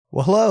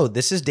Well, hello,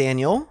 this is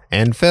Daniel,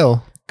 And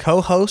Phil.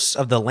 co-hosts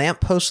of the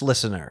Lamppost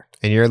Listener.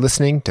 And you're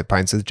listening to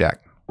Pints with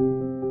Jack.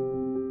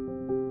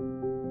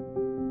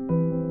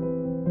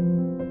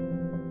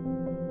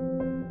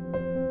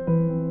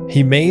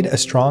 He made a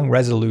strong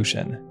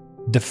resolution,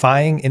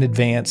 defying in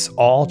advance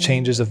all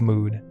changes of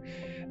mood,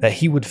 that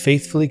he would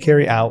faithfully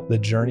carry out the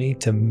journey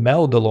to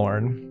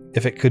Meldalorn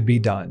if it could be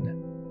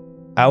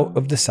done, out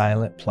of the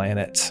silent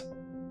planet.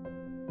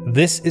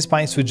 This is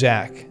Pints with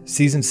Jack,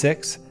 Season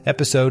 6,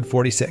 Episode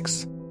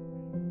 46.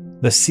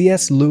 The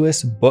C.S.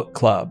 Lewis Book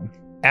Club,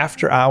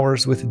 After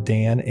Hours with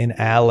Dan and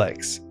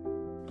Alex.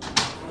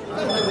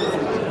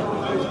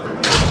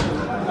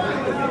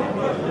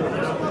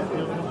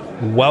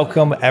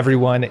 Welcome,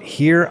 everyone.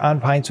 Here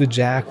on Pints with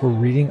Jack, we're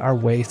reading our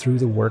way through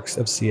the works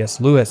of C.S.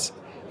 Lewis.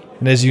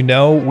 And as you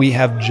know, we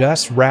have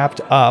just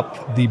wrapped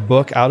up the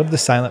book Out of the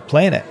Silent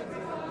Planet.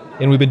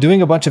 And we've been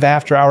doing a bunch of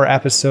after-hour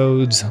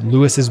episodes,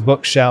 Lewis's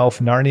Bookshelf,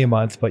 Narnia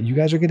Month, but you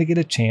guys are going to get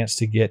a chance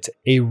to get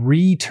a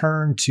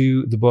return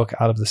to the book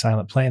Out of the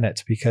Silent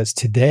Planet, because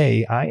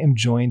today I am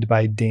joined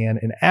by Dan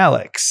and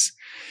Alex.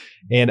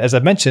 And as I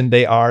mentioned,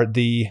 they are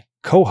the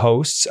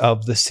co-hosts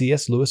of the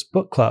C.S. Lewis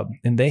Book Club,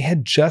 and they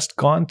had just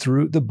gone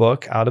through the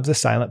book Out of the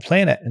Silent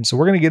Planet. And so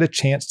we're going to get a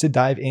chance to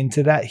dive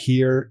into that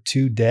here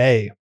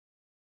today.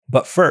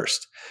 But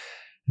first,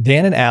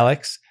 Dan and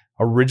Alex,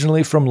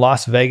 originally from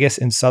Las Vegas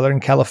and Southern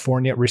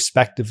California,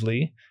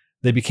 respectively,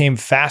 they became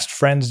fast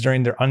friends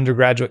during their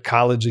undergraduate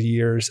college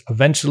years,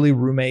 eventually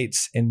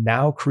roommates, and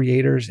now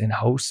creators and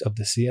hosts of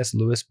the C.S.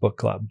 Lewis Book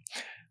Club.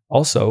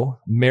 Also,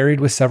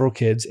 married with several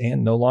kids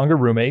and no longer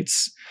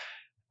roommates.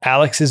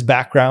 Alex's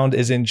background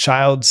is in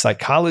child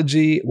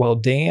psychology, while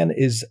Dan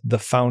is the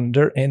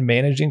founder and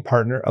managing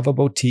partner of a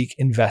boutique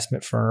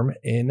investment firm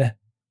in,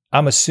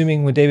 I'm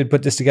assuming when David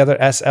put this together,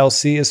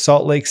 SLC is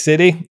Salt Lake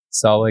City?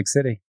 Salt Lake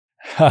City.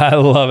 I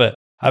love it.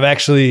 I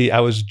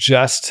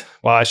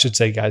should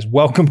say, guys,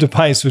 welcome to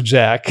Pints with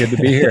Jack. Good to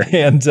be here.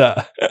 And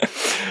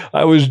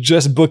I was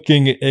just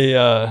booking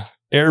a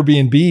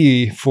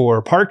Airbnb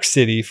for Park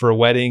City for a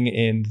wedding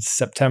in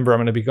September. I'm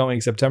going to be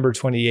going September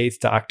 28th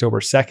to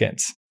October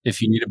 2nd.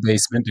 If you need a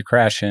basement to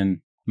crash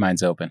in,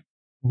 mine's open.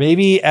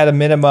 Maybe at a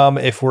minimum,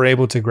 if we're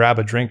able to grab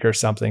a drink or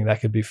something, that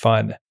could be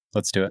fun.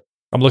 Let's do it.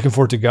 I'm looking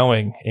forward to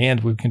going,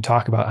 and we can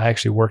talk about, I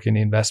actually work in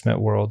the investment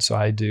world. So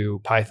I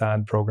do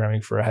Python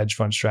programming for a hedge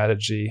fund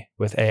strategy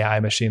with AI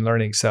machine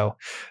learning. So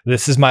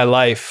this is my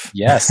life.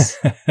 Yes,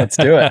 let's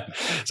do it.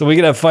 So we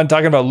can have fun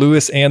talking about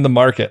Lewis and the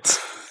markets.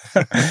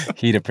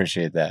 He'd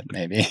appreciate that,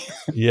 maybe.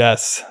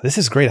 Yes, this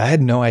is great. I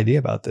had no idea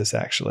about this,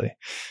 actually.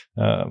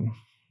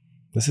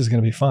 This is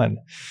going to be fun.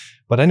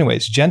 But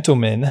anyways,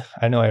 gentlemen,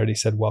 I know I already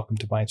said welcome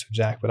to Pints with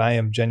Jack, but I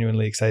am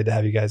genuinely excited to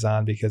have you guys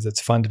on because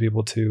it's fun to be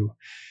able to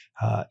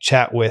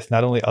chat with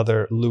not only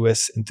other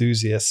Lewis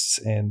enthusiasts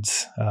and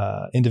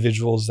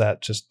individuals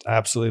that just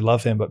absolutely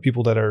love him, but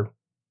people that are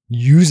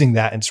using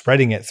that and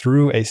spreading it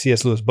through a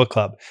C.S. Lewis book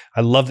club.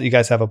 I love that you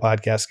guys have a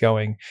podcast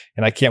going,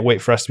 and I can't wait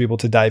for us to be able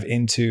to dive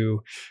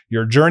into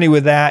your journey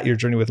with that, your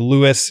journey with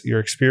Lewis, your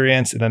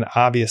experience, and then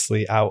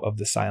obviously Out of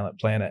the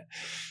Silent Planet.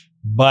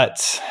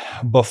 But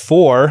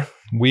before,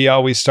 we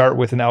always start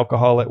with an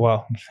alcoholic.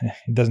 Well,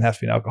 it doesn't have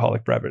to be an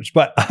alcoholic beverage,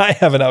 but I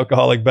have an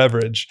alcoholic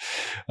beverage.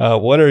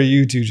 What are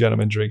you two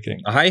gentlemen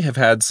drinking? I have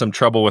had some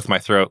trouble with my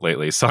throat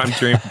lately, so I'm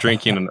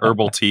drinking an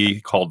herbal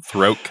tea called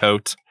Throat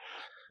Coat.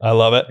 I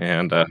love it.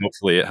 And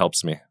hopefully it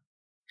helps me.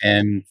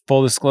 And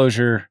full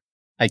disclosure,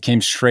 I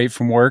came straight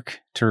from work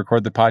to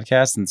record the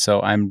podcast, and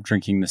so I'm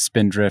drinking the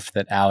Spindrift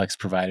that Alex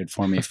provided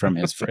for me from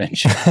his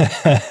fridge.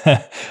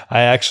 I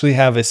actually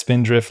have a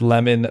Spindrift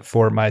lemon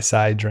for my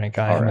side drink.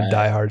 I am a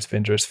diehard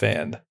Spindrift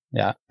fan.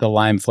 Yeah, the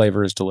lime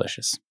flavor is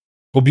delicious.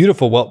 Well,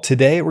 beautiful. Well,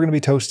 today we're going to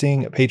be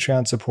toasting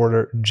Patreon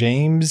supporter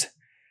James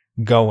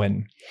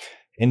Goen.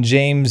 And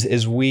James,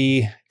 as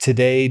we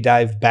today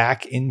dive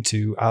back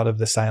into Out of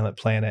the Silent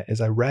Planet, as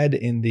I read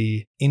in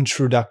the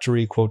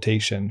introductory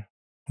quotation,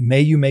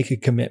 may you make a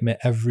commitment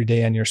every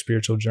day on your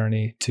spiritual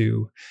journey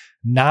to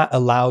not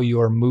allow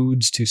your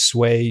moods to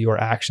sway your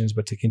actions,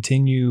 but to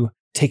continue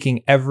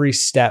taking every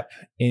step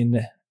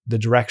in the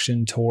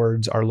direction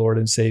towards our Lord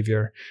and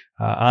Savior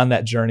on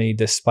that journey,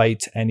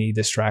 despite any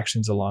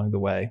distractions along the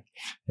way.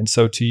 And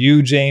so to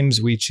you, James,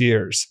 we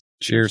cheers.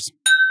 Cheers.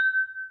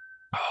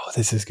 Oh,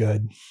 this is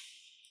good.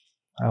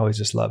 I always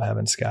just love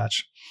having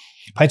scotch.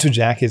 Pints with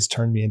Jack has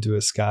turned me into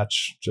a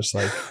scotch, just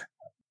like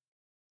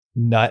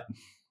nut.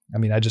 I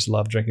mean, I just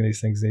love drinking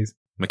these things.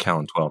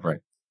 Macallan 12, right?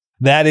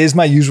 That is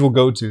my usual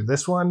go-to.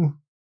 This one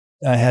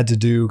I had to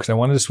do because I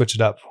wanted to switch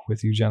it up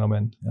with you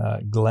gentlemen.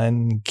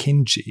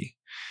 Glenkinchie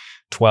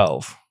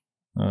 12.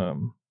 I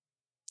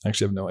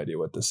actually have no idea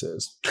what this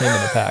is. Came in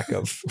a pack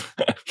of,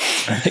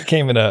 it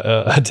came in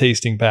a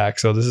tasting pack.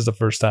 So this is the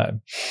first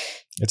time.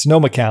 It's no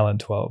Macallan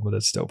 12, but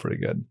it's still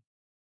pretty good.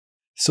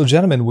 So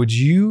gentlemen,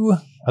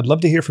 I'd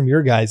love to hear from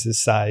your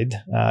guys' side.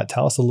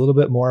 Tell us a little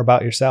bit more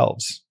about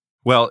yourselves.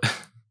 Well,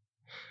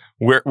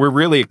 we're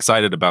really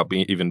excited about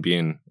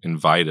being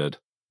invited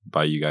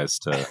by you guys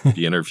to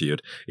be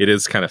interviewed. It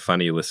is kind of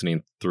funny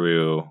listening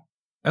through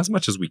as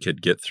much as we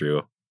could get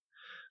through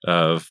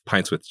of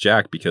Pints with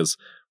Jack, because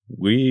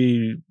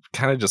we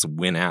kind of just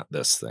went at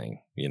this thing.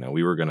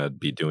 We were going to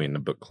be doing a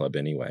book club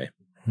anyway.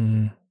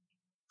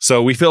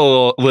 So we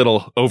feel a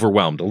little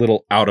overwhelmed, a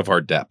little out of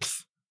our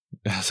depth,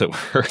 as it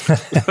were.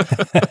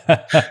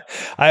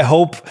 I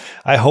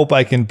hope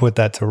I can put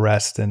that to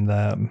rest, and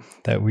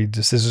that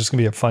this is just going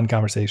to be a fun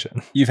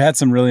conversation. You've had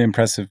some really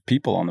impressive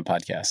people on the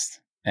podcast,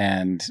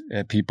 and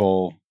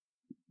people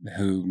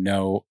who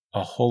know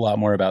a whole lot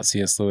more about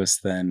C.S. Lewis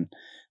than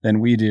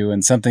we do.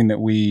 And something that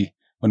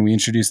when we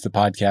introduce the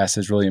podcast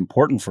is really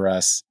important for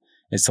us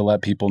is to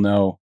let people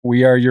know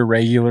we are your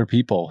regular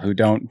people who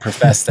don't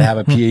profess to have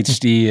a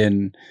PhD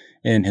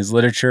in his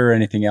literature or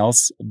anything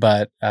else,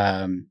 but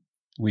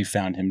we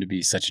found him to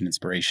be such an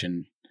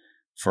inspiration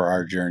for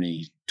our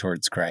journey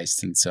towards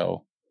Christ. And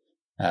so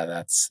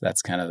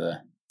that's kind of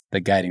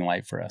the guiding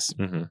light for us.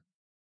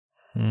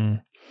 Mm-hmm.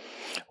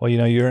 Well,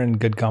 you're in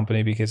good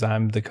company, because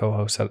I'm the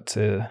co-host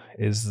that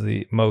is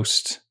the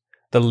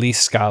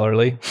least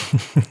scholarly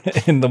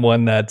and the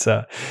one that's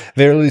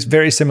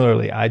very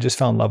similarly. I just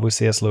fell in love with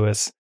C.S.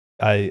 Lewis.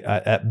 I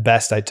at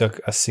best, I took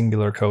a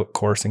singular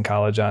course in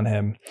college on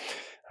him.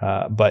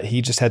 But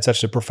he just had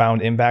such a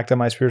profound impact on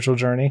my spiritual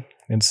journey.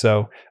 And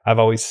so I've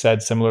always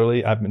said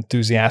similarly, I'm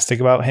enthusiastic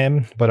about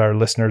him, but our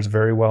listeners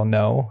very well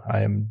know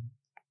I am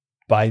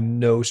by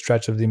no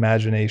stretch of the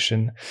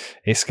imagination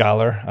a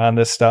scholar on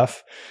this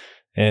stuff.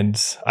 And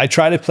I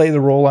try to play the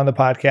role on the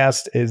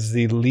podcast as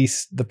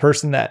the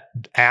person that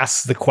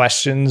asks the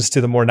questions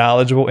to the more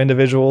knowledgeable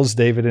individuals,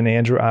 David and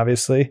Andrew,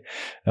 obviously.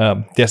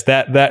 Yes,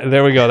 that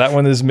there we go. That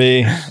one is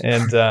me.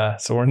 And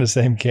so we're in the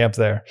same camp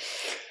there.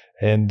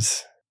 And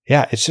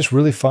yeah, it's just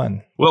really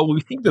fun. Well, we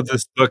think that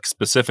this book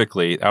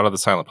specifically, Out of the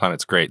Silent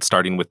Planet's great,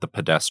 starting with the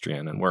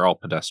pedestrian, and we're all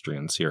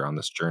pedestrians here on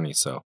this journey.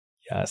 So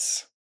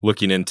yes,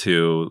 looking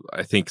into,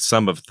 I think,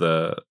 some of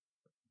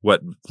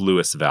what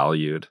Lewis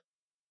valued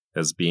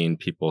as being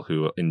people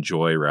who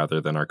enjoy rather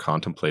than are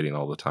contemplating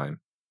all the time.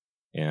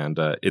 And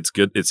it's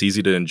good. It's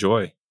easy to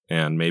enjoy.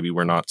 And maybe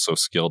we're not so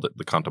skilled at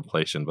the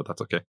contemplation, but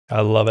that's okay.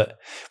 I love it.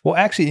 Well,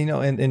 actually,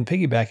 in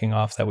piggybacking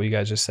off that, what you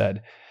guys just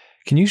said,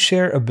 can you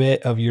share a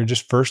bit of your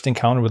just first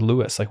encounter with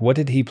Lewis? Like, what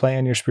did he play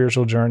in your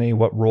spiritual journey?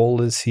 What role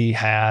has he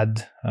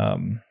had?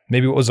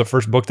 Maybe what was the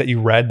first book that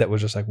you read that was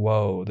just like,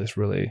 whoa, this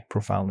really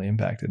profoundly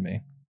impacted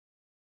me?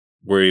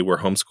 We were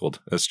homeschooled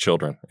as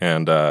children.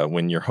 And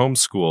when you're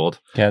homeschooled,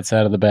 cat's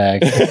out of the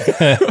bag.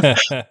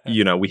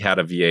 We had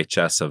a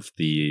VHS of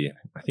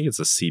I think it's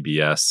a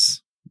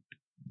CBS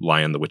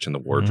Lion, the Witch, and the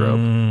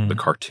Wardrobe, the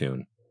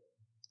cartoon.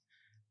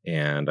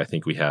 And I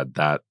think we had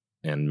that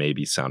and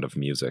maybe Sound of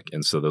Music.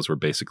 And so those were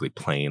basically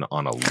playing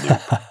on a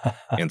loop.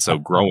 And so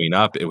growing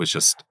up, it was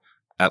just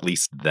at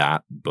least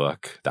that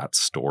book, that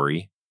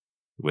story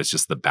was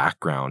just the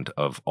background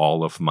of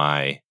all of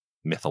my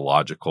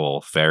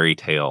mythological fairy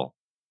tale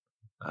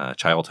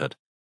childhood.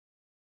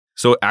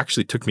 So it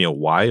actually took me a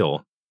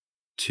while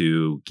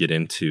to get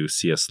into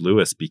C.S.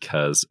 Lewis,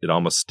 because it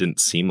almost didn't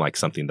seem like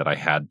something that I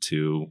had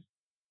to,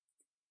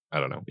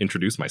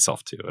 introduce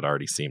myself to. It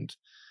already seemed,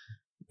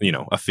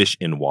 a fish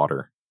in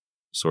water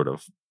sort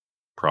of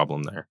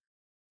problem there.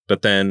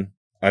 But then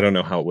I don't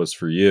know how it was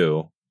for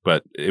you,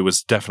 but it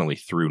was definitely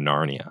through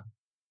Narnia.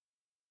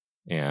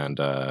 And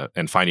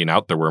finding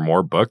out there were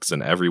more books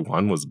and every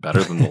one was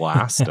better than the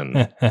last.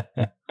 And,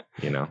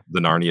 the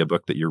Narnia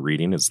book that you're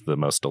reading is the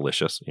most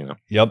delicious,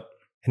 Yep.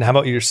 And how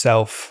about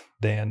yourself,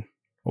 Dan?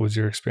 What was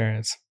your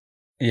experience?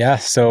 Yeah.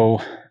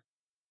 So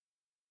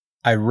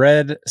I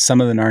read some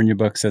of the Narnia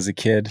books as a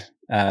kid.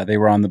 They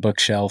were on the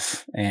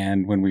bookshelf.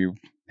 And when we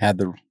had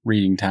the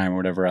reading time or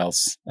whatever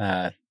else,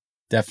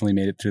 definitely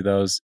made it through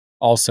those.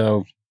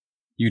 Also,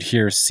 you'd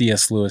hear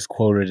C.S. Lewis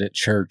quoted at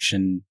church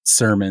and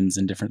sermons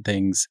and different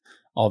things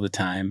all the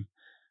time.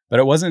 But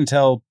it wasn't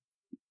until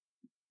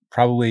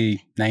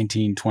probably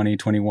 19, 20,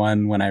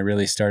 21 when I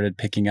really started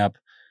picking up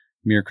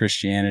Mere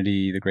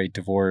Christianity, The Great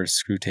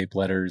Divorce, Screwtape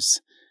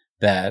Letters,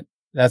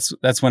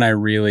 that's when I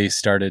really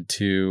started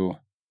to,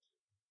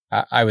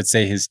 I would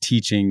say his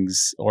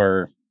teachings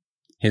or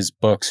his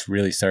books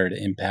really started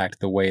to impact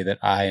the way that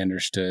I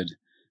understood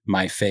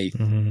my faith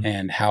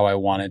and how I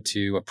wanted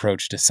to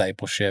approach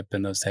discipleship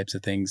and those types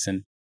of things.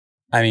 And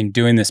I mean,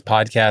 doing this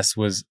podcast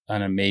was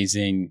an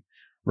amazing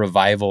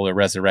revival or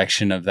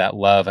resurrection of that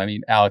love. I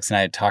mean, Alex and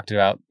I had talked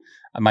about,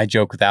 my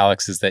joke with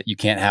Alex is that you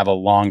can't have a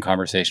long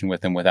conversation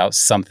with him without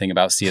something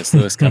about C.S.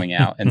 Lewis coming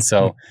out. And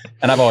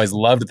I've always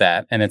loved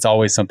that. And it's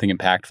always something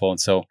impactful. And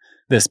so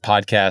this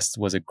podcast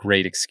was a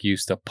great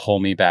excuse to pull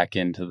me back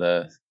into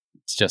the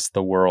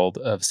world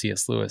of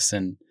C.S. Lewis.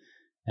 And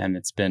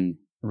it's been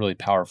a really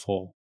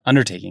powerful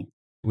undertaking.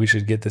 We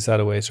should get this out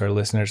of the way so our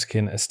listeners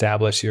can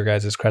establish your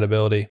guys'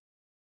 credibility.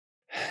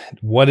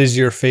 What is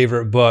your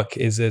favorite book?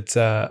 Is it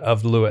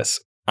of Lewis?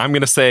 I'm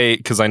going to say,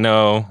 because I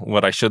know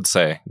what I should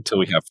say until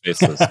we have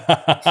faces.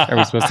 Are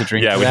we supposed to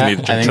drink yeah, to we that? need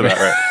to drink to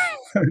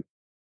that,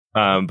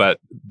 right? But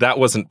that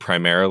wasn't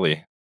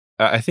primarily.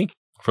 I think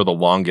for the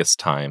longest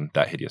time,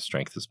 That Hideous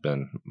Strength has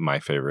been my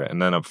favorite.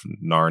 And then of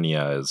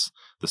Narnia is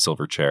The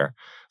Silver Chair.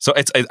 So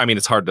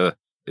it's hard to,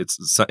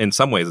 in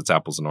some ways it's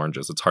apples and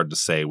oranges. It's hard to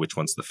say which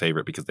one's the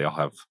favorite because they all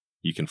have,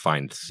 you can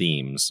find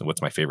themes.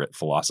 What's my favorite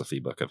philosophy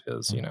book of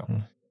his,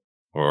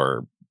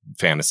 or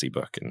fantasy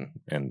book.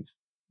 And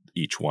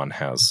each one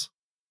has,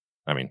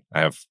 I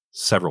have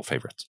several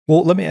favorites.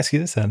 Well, let me ask you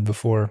this then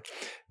before,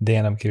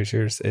 Dan, I'm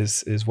curious,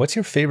 is what's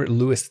your favorite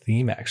Lewis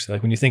theme actually?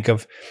 Like when you think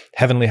of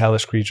heavenly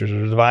hellish creatures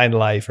or divine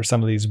life or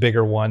some of these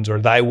bigger ones, or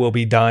thy will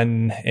be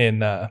done in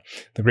The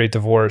Great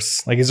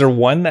Divorce, like is there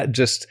one that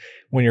just,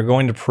 when you're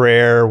going to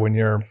prayer, when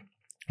you're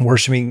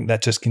worshiping,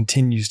 that just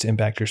continues to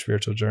impact your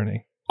spiritual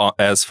journey?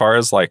 As far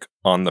as like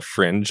on the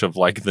fringe of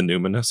like the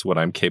numinous, what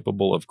I'm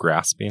capable of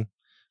grasping,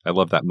 I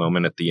love that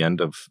moment at the end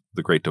of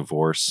The Great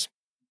Divorce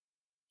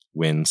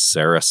when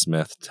Sarah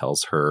Smith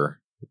tells her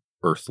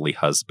earthly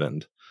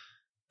husband,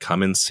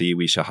 come and see,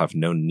 we shall have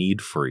no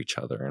need for each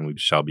other and we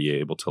shall be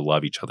able to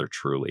love each other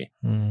truly.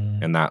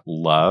 And that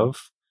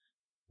love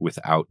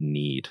without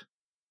need,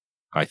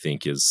 I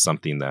think, is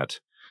something that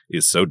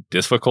is so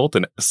difficult.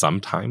 And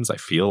sometimes I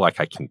feel like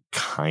I can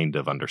kind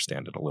of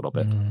understand it a little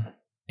bit.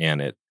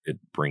 And it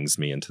brings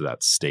me into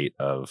that state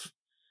of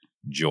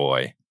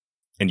joy.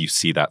 And you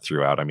see that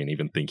throughout.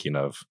 Even thinking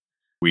of,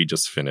 we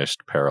just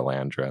finished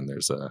Paralandra, and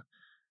there's a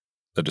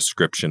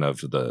description of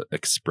the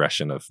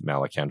expression of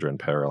Malacandra and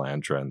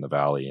Paralandra in the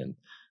valley, and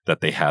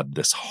that they had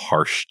this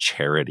harsh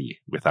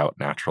charity without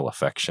natural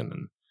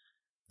affection.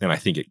 And I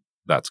think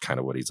that's kind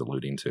of what he's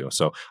alluding to.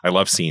 So I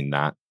love seeing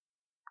that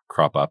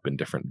crop up in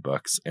different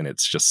books, and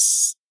it's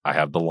just, I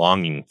have the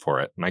longing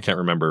for it. And I can't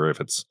remember if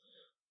it's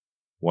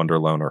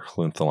Wonderlone or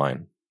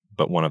Hluntheline,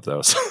 but one of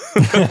those.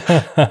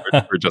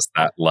 for just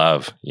that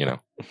love,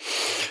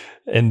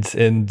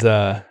 And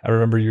I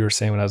remember you were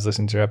saying when I was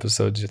listening to your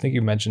episodes, I think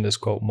you mentioned this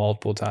quote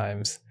multiple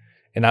times,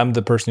 and I'm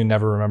the person who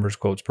never remembers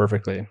quotes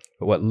perfectly.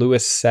 But what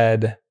Lewis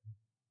said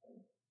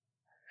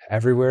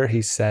everywhere,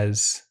 he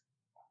says,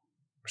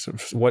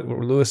 what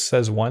Lewis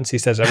says once, he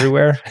says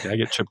everywhere. Yeah, I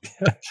get chipped.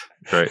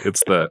 Right.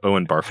 It's the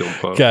Owen Barfield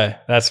quote. Okay,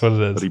 that's what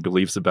it is. What he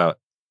believes about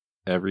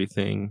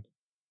everything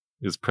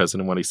is present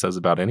in what he says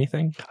about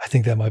anything. I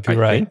think that might be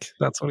right. I think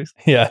that's what he's.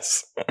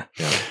 Yes.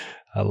 Yeah.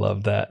 I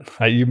love that.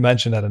 You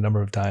mentioned that a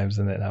number of times,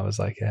 and then I was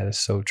like, yeah, it's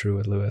so true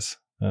with Lewis.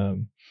 What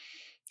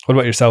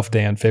about yourself,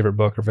 Dan? Favorite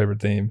book or favorite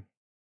theme?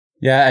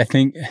 Yeah, I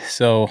think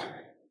so.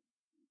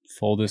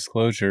 Full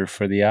disclosure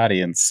for the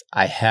audience,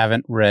 I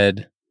haven't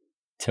read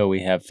Till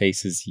We Have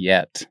Faces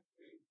yet.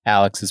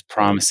 Alex is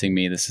promising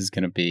me this is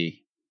going to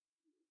be.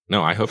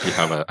 No, I hope you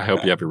have a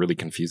really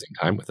confusing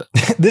time with it.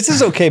 This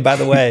is okay, by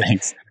the way.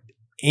 Thanks.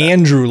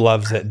 Andrew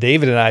loves it.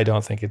 David and I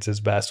don't think it's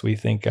his best. We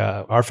think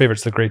our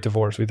favorite's The Great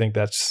Divorce. We think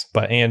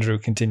but Andrew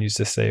continues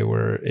to say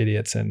we're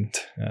idiots and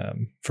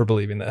for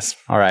believing this.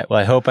 All right. Well,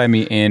 I hope I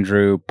meet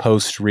Andrew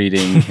post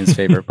reading his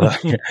favorite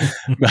book.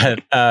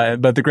 But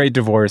The Great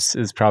Divorce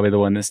is probably the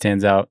one that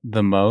stands out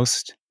the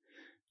most.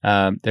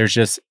 There's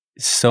just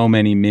so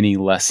many mini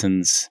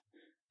lessons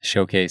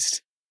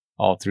showcased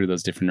all through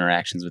those different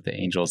interactions with the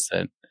angels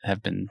that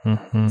have been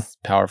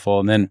powerful.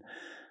 And then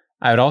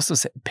I would also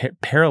say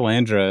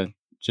Paralandra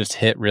just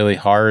hit really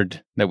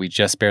hard, that we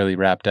just barely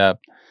wrapped up.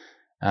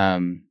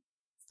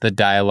 The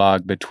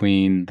dialogue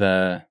between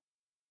the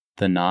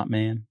not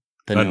man,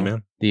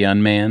 the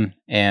unman,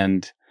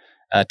 and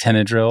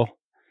Tenedril,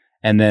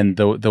 and then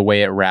the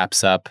way it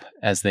wraps up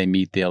as they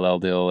meet the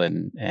Elendil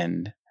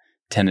and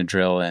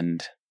Tenedril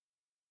and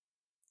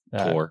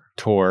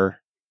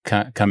Tor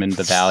come into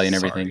the valley and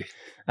everything.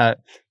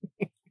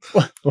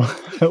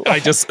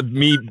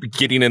 Me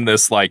getting in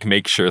this, like,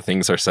 make sure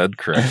things are said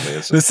correctly.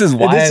 This is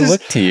why I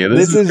look to you.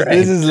 This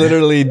is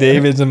literally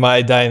David's and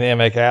my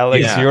dynamic.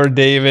 Alex, you're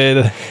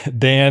David.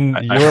 Dan,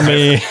 you're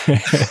me.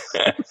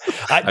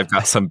 I've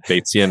got some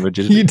Batesian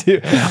rigidity. You do.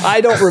 I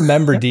don't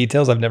remember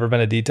details. I've never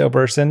been a detail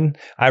person.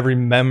 I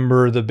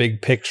remember the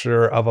big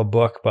picture of a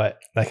book, but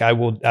like I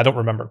don't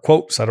remember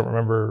quotes. I don't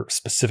remember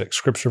specific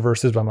scripture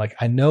verses, but I'm like,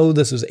 I know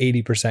this is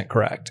 80%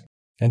 correct.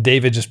 And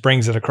David just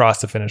brings it across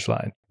the finish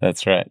line.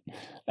 That's right.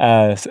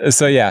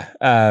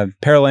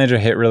 Paralandra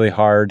hit really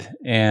hard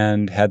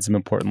and had some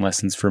important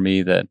lessons for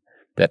me that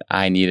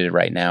I needed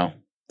right now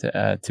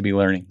to be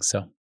learning.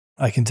 So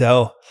I can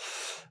tell.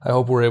 I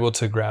hope we're able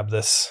to grab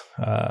this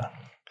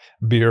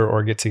beer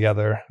or get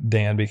together,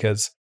 Dan,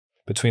 because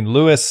between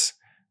Lewis,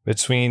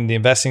 between the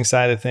investing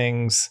side of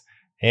things,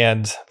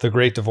 and The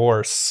Great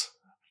Divorce,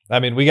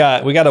 we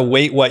got a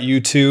wait what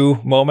you two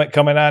moment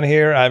coming on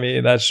here.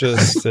 That's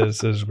just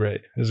this is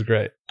great. This is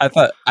great. I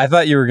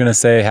thought you were going to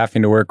say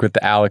having to work with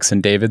the Alex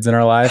and Davids in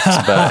our lives,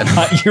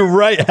 but you're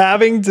right.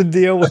 Having to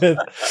deal with the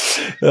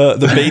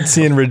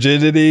Batesian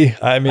rigidity.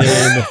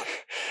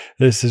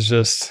 This is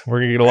just,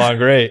 we're going to get along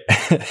great.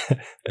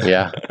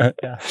 Yeah.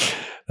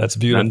 That's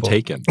beautiful. None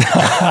taken.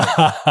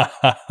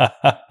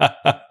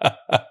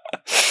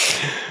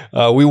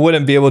 We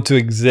wouldn't be able to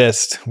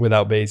exist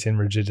without Batesian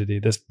rigidity.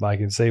 This I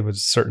can say with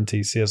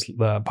certainty.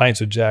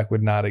 Pints with Jack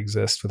would not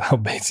exist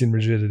without Batesian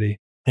rigidity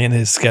and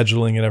his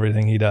scheduling and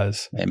everything he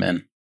does.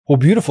 Amen. Well,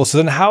 beautiful. So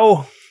then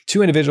how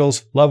two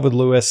individuals, love with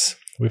Lewis,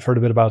 we've heard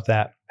a bit about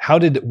that.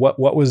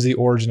 What was the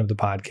origin of the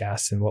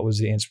podcast and what was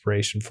the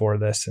inspiration for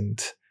this? And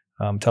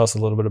tell us a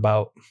little bit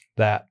about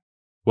that.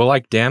 Well,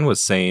 like Dan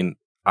was saying,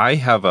 I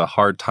have a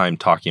hard time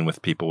talking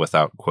with people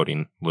without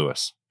quoting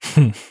Lewis.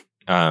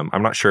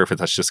 I'm not sure if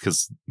that's just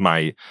because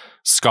my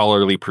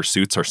scholarly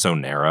pursuits are so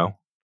narrow,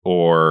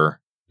 or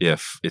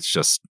if it's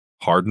just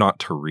hard not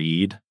to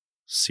read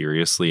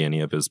seriously any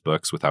of his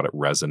books without it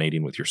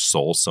resonating with your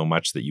soul so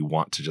much that you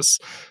want to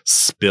just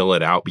spill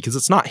it out, because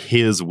it's not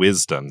his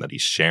wisdom that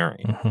he's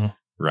sharing. Mm-hmm.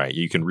 Right.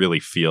 You can really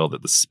feel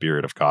that the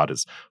Spirit of God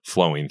is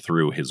flowing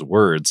through his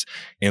words.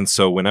 And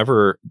so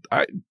whenever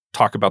I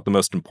talk about the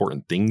most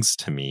important things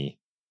to me,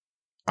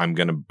 I'm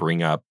going to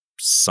bring up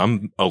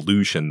some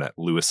allusion that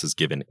Lewis has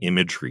given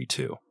imagery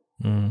to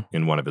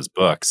in one of his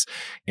books.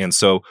 And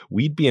so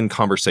we'd be in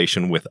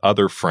conversation with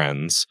other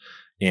friends,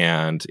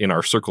 and in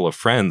our circle of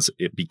friends,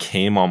 it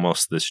became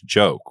almost this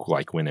joke,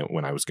 like when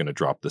I was going to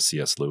drop the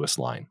C.S. Lewis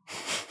line.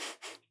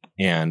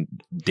 And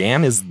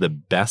Dan is the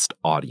best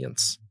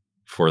audience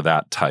for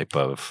that type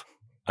of,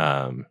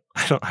 I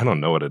don't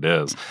know what it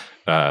is,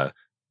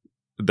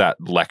 that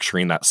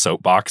lecturing, that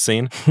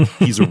soapboxing.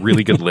 He's a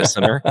really good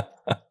listener.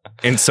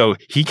 And so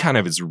he kind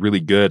of is really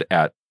good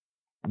at,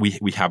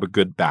 we have a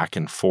good back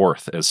and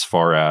forth as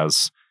far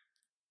as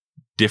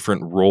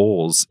different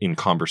roles in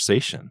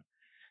conversation.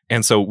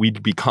 And so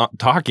we'd be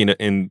talking,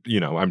 and,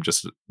 I'm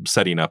just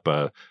setting up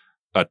a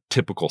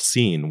typical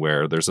scene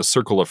where there's a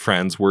circle of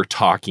friends, we're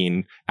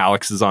talking,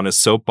 Alex is on his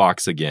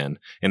soapbox again,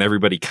 and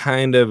everybody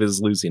kind of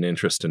is losing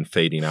interest and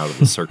fading out of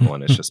the circle,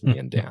 and it's just me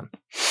and Dan.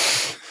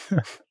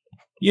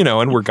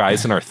 And we're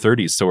guys in our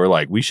 30s, so we're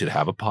like, we should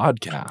have a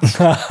podcast.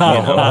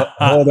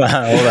 Hold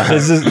on.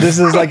 This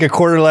is like a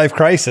quarter life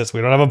crisis.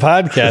 We don't have a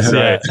podcast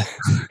yet.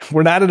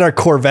 We're not in our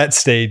Corvette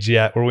stage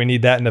yet, where we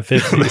need that in the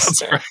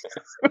 50s. Right.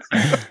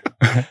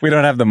 We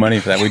don't have the money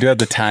for that. We do have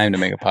the time to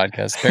make a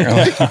podcast,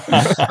 apparently.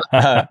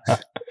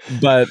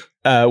 But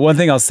one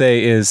thing I'll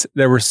say is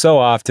there were so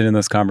often in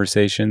those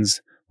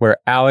conversations where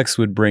Alex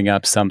would bring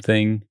up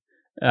something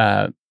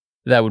that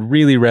would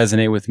really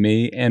resonate with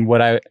me. And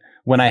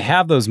when I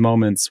have those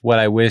moments, what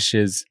I wish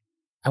is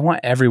I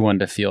want everyone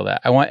to feel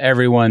that. I want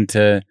everyone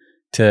to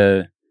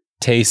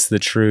taste the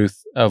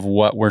truth of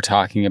what we're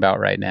talking about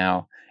right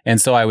now. And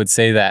so I would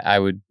say that I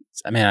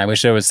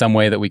wish there was some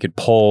way that we could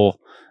pull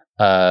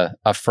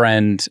a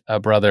friend, a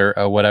brother,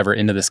 or whatever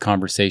into this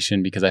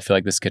conversation, because I feel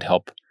like this could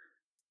help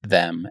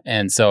them.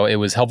 And so it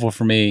was helpful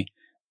for me,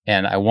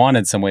 and I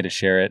wanted some way to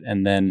share it.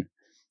 And then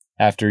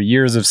after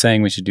years of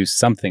saying we should do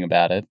something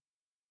about it,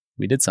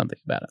 we did something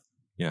about it.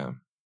 Yeah.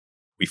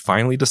 We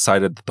finally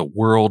decided that the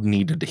world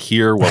needed to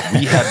hear what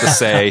we had to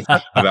say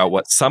about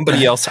what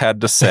somebody else had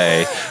to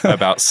say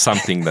about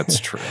something that's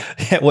true.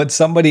 What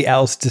somebody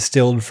else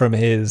distilled from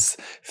his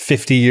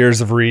 50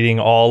 years of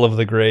reading all of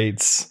the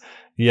greats.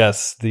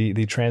 Yes, the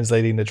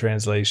translating the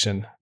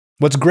translation.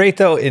 What's great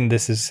though, and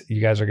this is,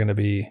 you guys are going to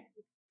be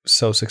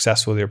so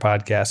successful with your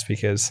podcast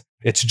because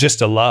it's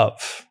just a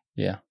love.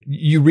 Yeah.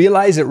 You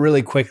realize it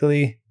really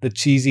quickly. The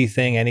cheesy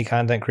thing any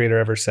content creator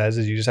ever says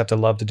is you just have to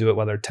love to do it,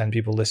 whether 10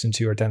 people listen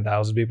to you or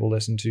 10,000 people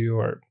listen to you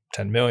or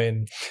 10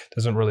 million,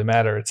 doesn't really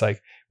matter. It's like,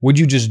 would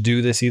you just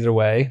do this either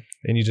way?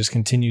 And you just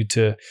continue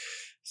to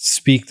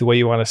speak the way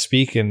you want to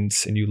speak, and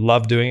you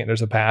love doing it.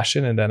 There's a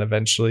passion. And then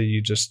eventually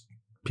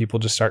people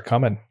just start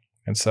coming.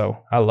 And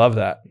so I love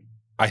that.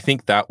 I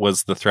think that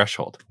was the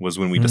threshold, was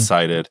when we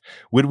decided,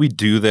 would we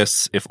do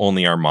this if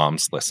only our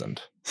moms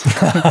listened?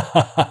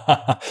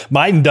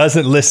 Mine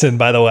doesn't listen,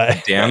 by the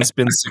way. Dan's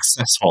been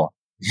successful.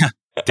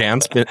 Dan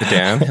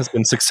has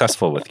been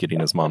successful with getting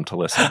his mom to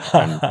listen.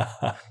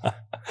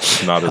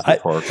 Not as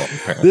rhetorical.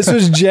 This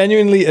was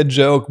genuinely a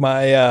joke.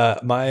 A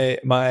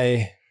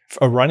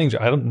running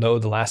joke. I don't know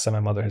the last time my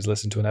mother has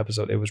listened to an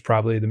episode. It was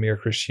probably the Mere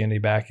Christianity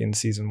back in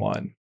season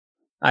 1.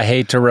 I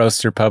hate to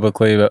roast her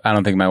publicly, but I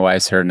don't think my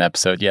wife's heard an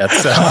episode yet.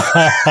 So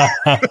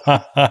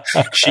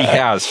she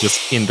has,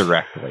 just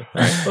indirectly.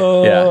 Right?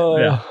 Oh.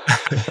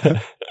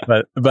 Yeah.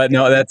 But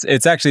no,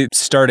 it's actually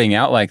starting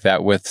out like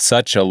that with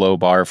such a low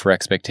bar for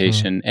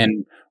expectation,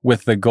 and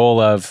with the goal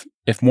of,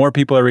 if more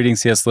people are reading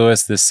C.S.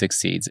 Lewis, this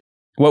succeeds.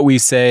 What we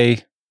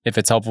say, if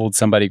it's helpful to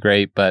somebody,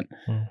 great, but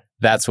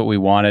that's what we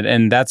wanted.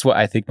 And that's what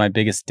I think my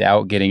biggest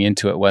doubt getting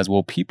into it was,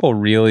 will people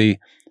really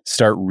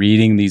start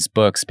reading these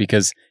books?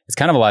 Because it's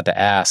kind of a lot to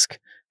ask.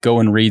 Go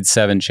and read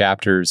 7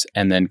 chapters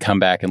and then come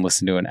back and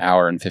listen to an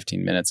hour and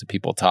 15 minutes of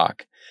people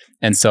talk.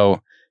 And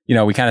so,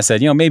 we kind of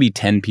said, maybe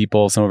 10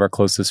 people, some of our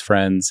closest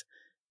friends,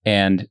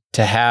 and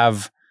to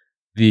have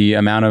the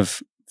amount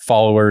of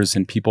followers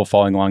and people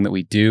following along that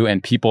we do,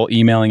 and people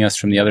emailing us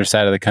from the other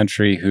side of the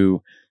country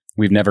who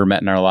we've never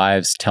met in our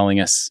lives,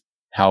 telling us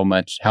how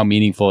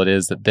meaningful it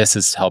is that this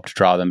has helped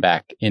draw them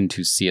back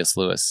into C.S.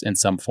 Lewis in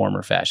some form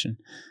or fashion.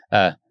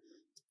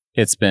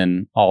 It's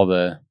been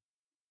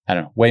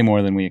way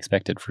more than we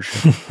expected, for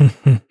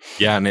sure.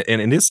 Yeah, and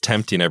it is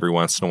tempting every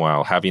once in a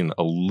while, having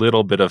a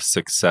little bit of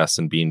success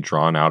and being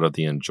drawn out of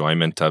the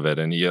enjoyment of it.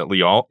 And you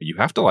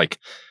have to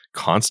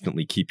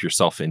constantly keep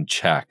yourself in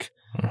check.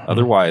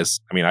 Otherwise,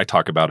 I mean, I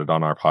talk about it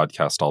on our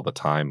podcast all the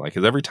time. Like,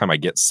 'cause every time I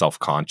get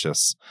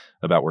self-conscious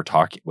about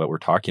what we're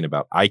talking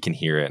about, I can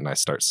hear it and I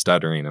start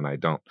stuttering and I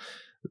don't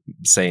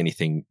say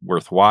anything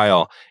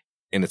worthwhile.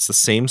 And it's the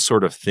same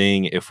sort of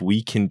thing. If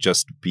we can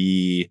just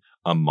be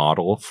a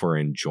model for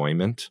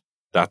enjoyment,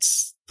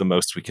 that's the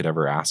most we could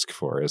ever ask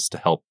for, is to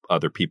help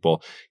other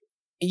people.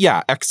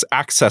 Yeah,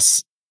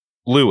 access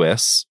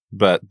Lewis,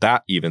 but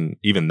that even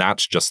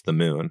that's just the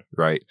moon,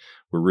 right?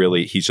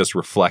 He's just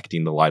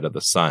reflecting the light of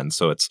the sun.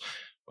 So it's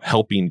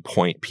helping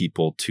point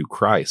people to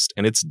Christ.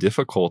 And it's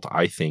difficult,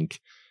 I think,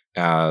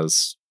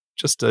 as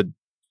just a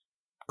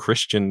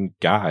Christian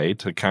guy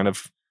to kind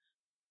of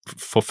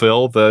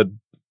fulfill the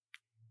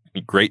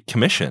Great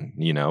Commission,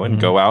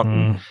 and go out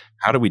and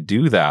how do we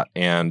do that?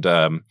 And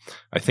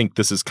I think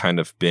this has kind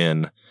of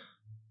been,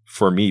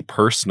 for me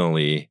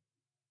personally,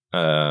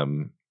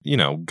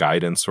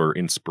 guidance or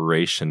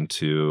inspiration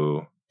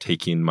to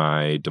taking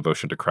my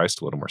devotion to Christ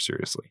a little more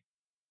seriously.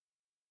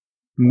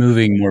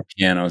 Moving more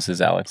pianos, as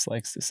Alex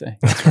likes to say.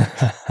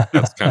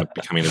 That's kind of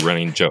becoming a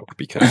running joke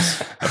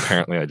because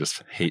apparently I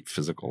just hate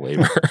physical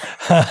labor.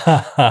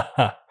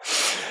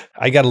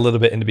 I got a little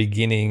bit in the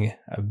beginning.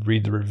 I'd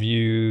read the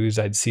reviews,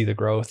 I'd see the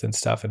growth and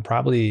stuff. And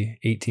probably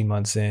 18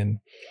 months in,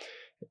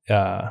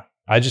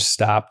 I just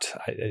stopped.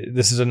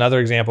 This is another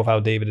example of how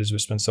David has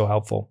just been so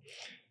helpful.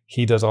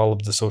 He does all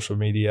of the social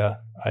media.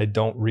 I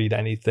don't read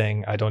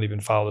anything. I don't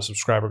even follow the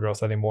subscriber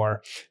growth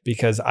anymore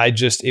because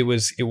it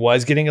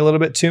was getting a little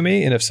bit to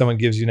me. And if someone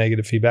gives you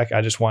negative feedback,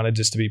 I just wanted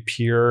just to be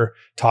pure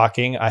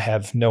talking. I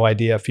have no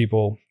idea if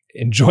people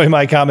enjoy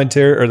my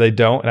commentary or they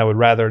don't. And I would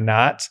rather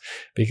not,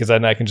 because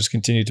then I can just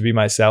continue to be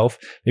myself.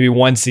 Maybe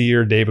once a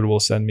year, David will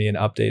send me an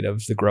update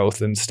of the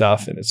growth and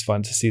stuff. And it's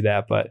fun to see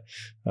that. But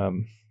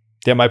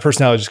my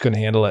personality just couldn't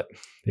handle it.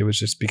 It was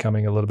just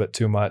becoming a little bit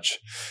too much.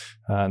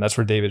 And that's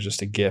where David's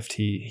just a gift.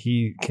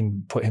 He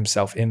can put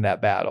himself in that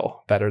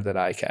battle better than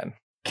I can.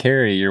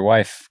 Carrie, your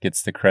wife,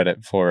 gets the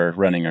credit for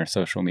running our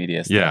social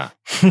media stuff.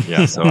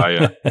 Yeah. So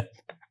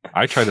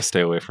I try to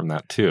stay away from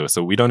that too.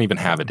 So we don't even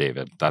have a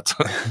David. That's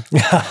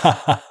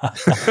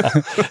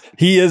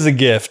he is a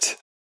gift.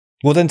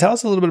 Well, then tell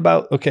us a little bit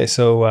about,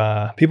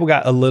 so people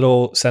got a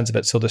little sense of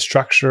it. So the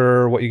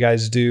structure, what you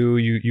guys do,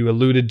 you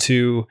alluded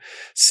to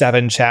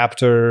 7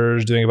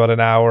 chapters, doing about an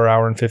hour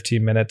and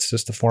 15 minutes,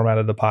 just the format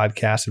of the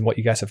podcast and what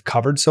you guys have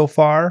covered so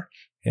far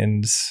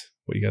and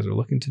what you guys are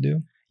looking to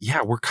do.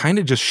 Yeah, we're kind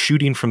of just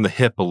shooting from the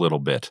hip a little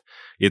bit.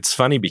 It's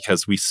funny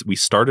because we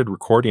started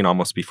recording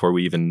almost before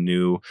we even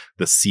knew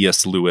the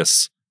C.S.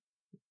 Lewis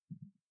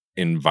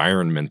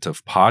environment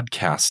of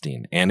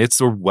podcasting, and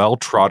it's a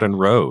well-trodden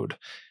road.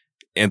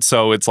 And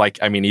so it's like,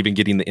 I mean, even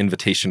getting the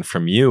invitation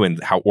from you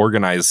and how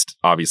organized,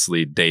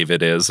 obviously,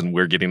 David is, and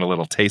we're getting a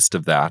little taste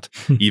of that,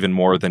 even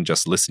more than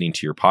just listening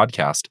to your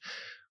podcast.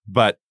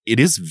 But it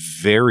is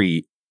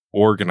very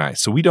organized.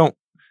 So we don't,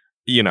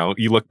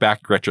 you look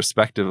back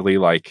retrospectively,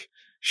 like,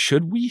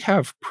 should we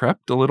have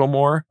prepped a little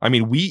more? I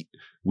mean, we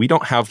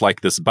don't have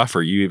like this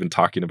buffer. You even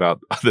talking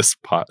about this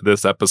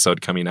episode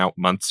coming out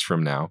months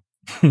from now.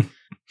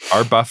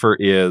 Our buffer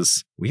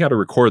is, we got to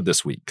record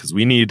this week because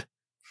we need,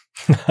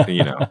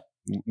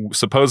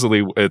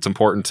 supposedly it's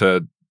important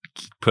to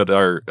put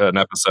an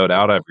episode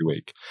out every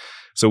week.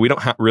 So we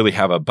don't really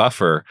have a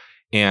buffer,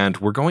 and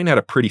we're going at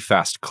a pretty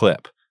fast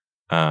clip.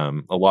 A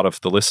lot of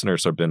the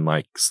listeners have been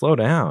like, slow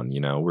down.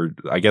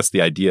 I guess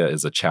the idea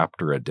is a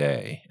chapter a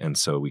day. And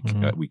so we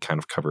kind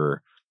of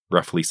cover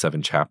roughly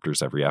 7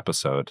 chapters every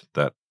episode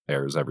that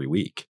airs every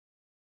week.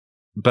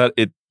 But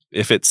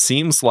if it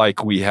seems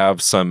like we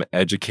have some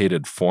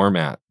educated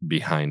format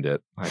behind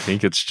it, I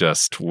think it's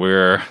just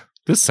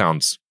this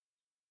sounds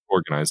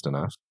organized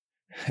enough.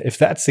 If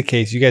that's the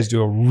case, you guys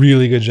do a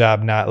really good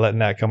job not letting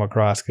that come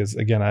across. Because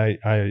again,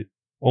 I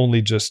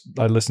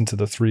listened to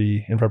the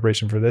 3 in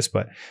preparation for this,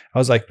 but I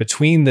was like,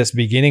 between this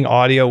beginning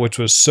audio, which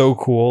was so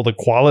cool, the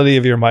quality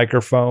of your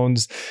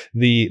microphones,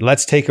 the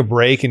let's take a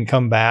break and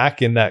come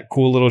back in that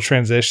cool little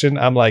transition,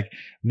 I'm like,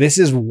 this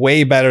is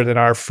way better than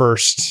our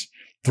first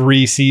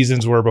 3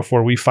 seasons were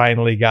before we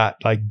finally got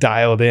like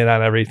dialed in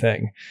on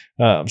everything.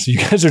 So you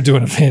guys are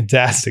doing a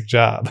fantastic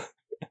job.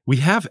 We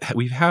have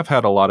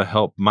had a lot of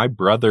help. My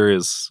brother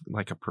is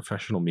like a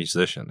professional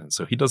musician, and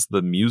so he does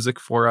the music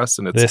for us.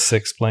 And this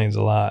explains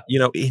a lot.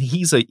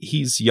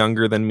 He's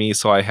younger than me,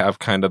 so I have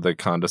kind of the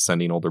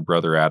condescending older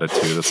brother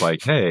attitude. It's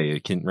like,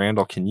 hey,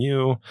 Randall, can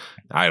you,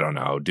 I don't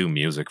know, do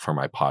music for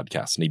my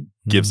podcast? And he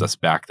gives us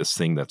back this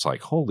thing that's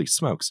like, holy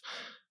smokes.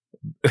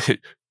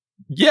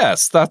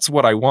 Yes, that's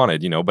what I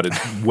wanted, but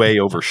it's way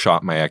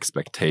overshot my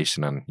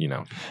expectation, and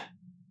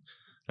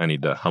I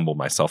need to humble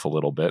myself a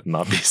little bit and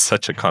not be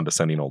such a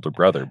condescending older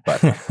brother. But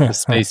the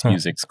space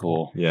music's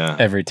cool. Yeah.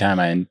 Every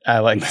time I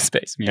like the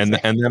space music.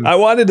 And then I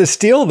wanted to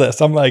steal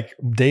this. I'm like,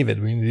 David,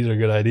 these are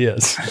good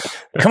ideas.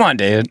 Come on,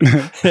 David.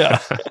 Yeah.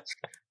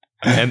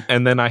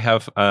 and then I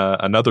have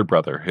another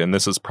brother, and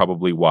this is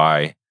probably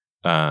why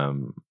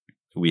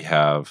we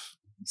have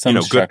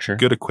some structure,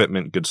 good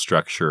equipment, good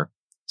structure.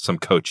 some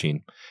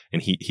coaching,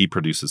 and he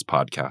produces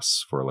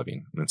podcasts for a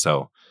living. And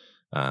so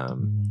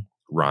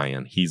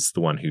Ryan, he's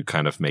the one who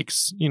kind of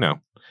makes,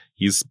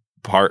 he's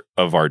part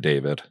of our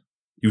David.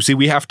 You see,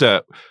 we have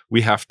to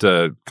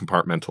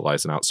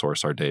compartmentalize and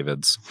outsource our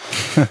Davids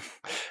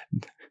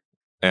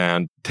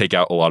and take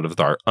out a lot of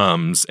our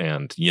ums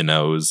and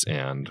knows,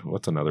 and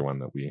what's another one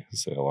that we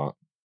say a lot?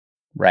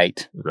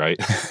 Right.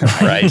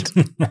 Right.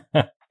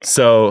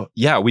 So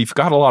yeah, we've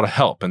got a lot of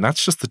help, and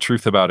that's just the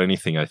truth about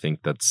anything I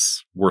think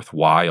that's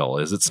worthwhile.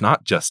 Is it's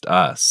not just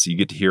us. You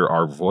get to hear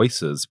our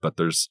voices, but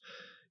there's,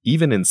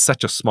 even in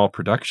such a small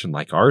production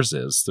like ours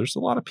is, there's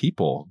a lot of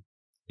people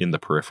in the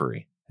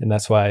periphery. And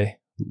that's why,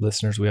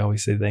 listeners, we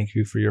always say thank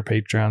you for your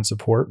Patreon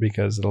support,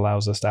 because it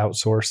allows us to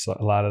outsource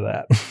a lot of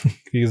that.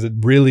 Because it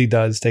really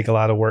does take a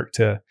lot of work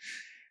to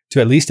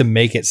at least to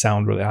make it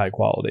sound really high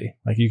quality.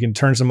 Like, you can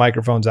turn some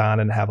microphones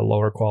on and have a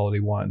lower quality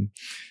one.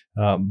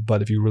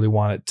 But if you really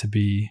want it to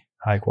be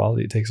high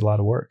quality, it takes a lot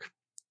of work.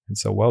 And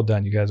so well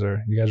done. You guys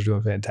are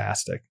doing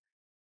fantastic.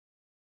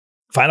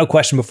 Final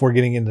question before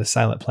getting into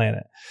Silent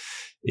Planet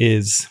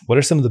is, what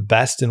are some of the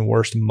best and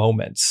worst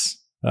moments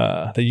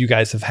that you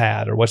guys have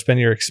had, or what's been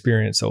your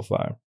experience so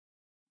far?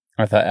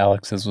 I thought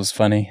Alex's was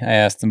funny. I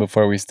asked him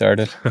before we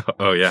started.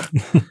 Oh, yeah.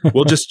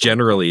 Well, just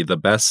generally, the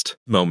best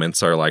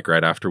moments are like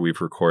right after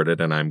we've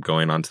recorded and I'm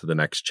going on to the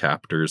next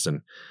chapters,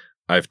 and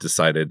I've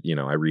decided,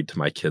 I read to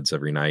my kids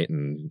every night,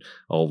 and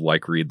I'll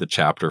read the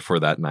chapter for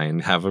that night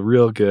and have a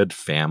real good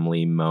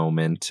family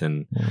moment,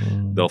 and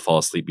they'll fall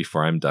asleep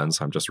before I'm done.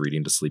 So I'm just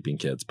reading to sleeping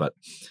kids, but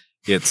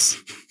it's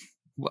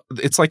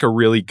like a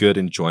really good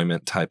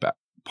enjoyment type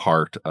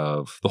part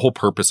of the whole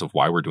purpose of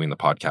why we're doing the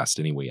podcast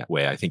anyway.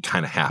 I think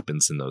kind of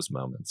happens in those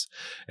moments.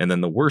 And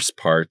then the worst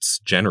parts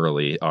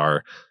generally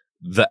are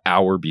the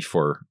hour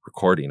before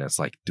recording. It's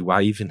like, do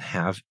I even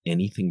have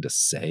anything to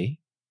say?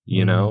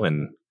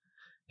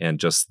 And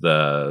just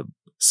the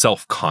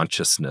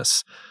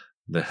self-consciousness,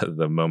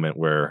 the moment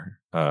where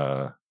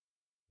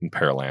in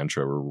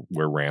Paralandra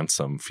where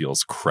Ransom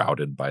feels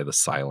crowded by the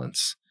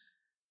silence,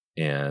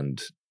 and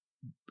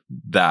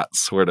that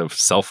sort of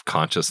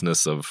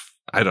self-consciousness of,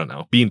 I don't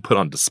know, being put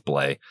on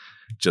display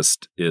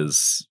just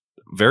is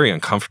very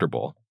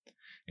uncomfortable.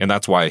 And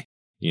that's why,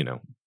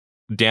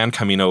 Dan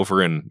coming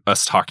over and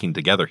us talking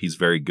together, he's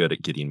very good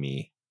at getting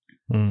me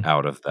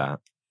out of that.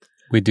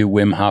 We do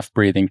Wim Hof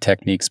breathing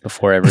techniques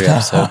before every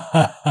episode.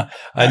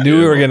 I knew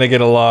we were going to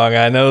get along.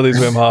 I know these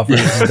Wim Hof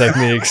breathing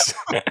techniques.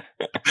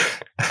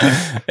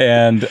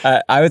 And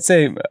I would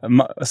say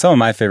some of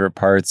my favorite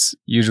parts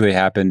usually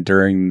happen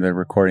during the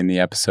recording the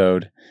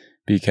episode,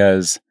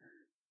 because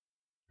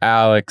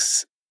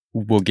Alex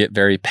will get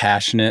very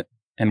passionate,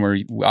 and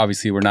we're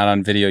not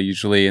on video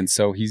usually. And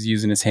so he's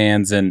using his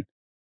hands, and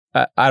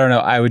I don't know.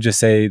 I would just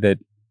say that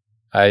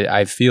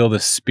I feel the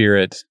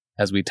spirit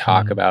as we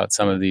talk about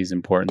some of these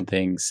important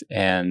things,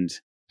 and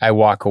I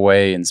walk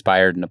away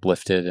inspired and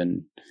uplifted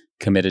and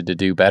committed to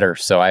do better.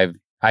 So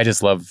I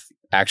just love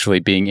actually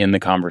being in the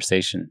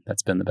conversation.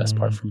 That's been the best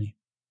part for me.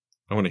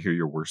 I want to hear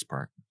your worst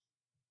part.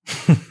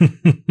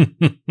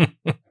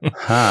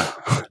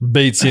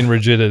 Batesian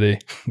rigidity.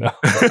 No.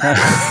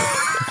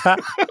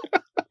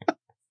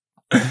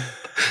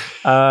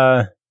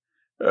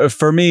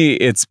 For me,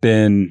 it's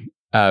been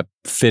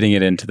fitting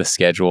it into the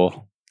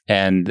schedule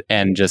and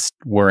just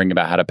worrying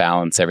about how to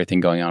balance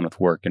everything going on with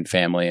work and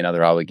family and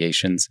other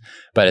obligations.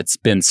 But it's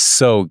been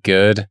so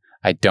good,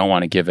 I don't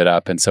want to give it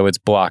up. And so it's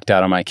blocked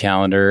out on my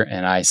calendar,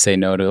 and I say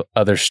no to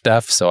other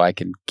stuff so I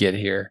can get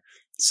here.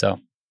 So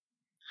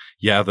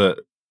yeah,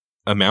 the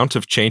amount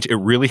of change, it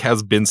really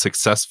has been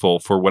successful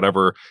for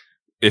whatever.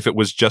 If it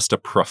was just a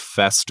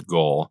professed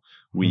goal,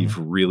 we've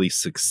really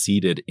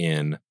succeeded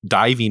in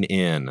diving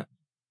in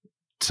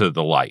to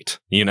the light,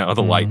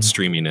 the light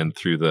streaming in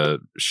through the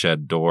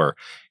shed door.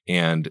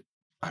 And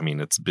I mean,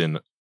 it's been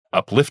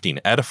uplifting,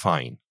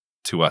 edifying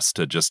to us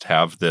to just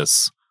have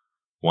this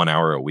 1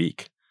 hour a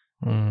week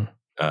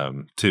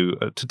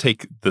to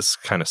take this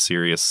kind of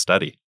serious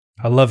study.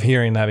 I love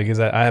hearing that, because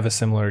I have a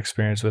similar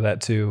experience with that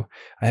too.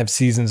 I have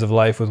seasons of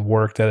life with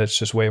work that it's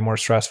just way more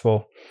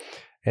stressful.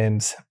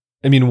 And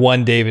I mean,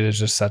 one, David is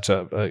just such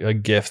a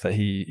gift that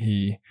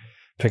he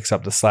picks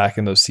up the slack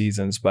in those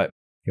seasons. But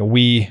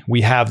we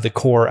have the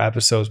core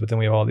episodes, but then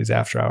we have all these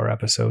after hour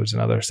episodes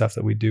and other stuff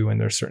that we do.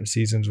 And there's certain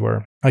seasons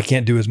where I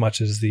can't do as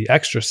much as the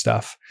extra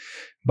stuff,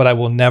 but I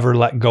will never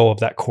let go of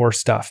that core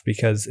stuff,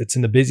 because it's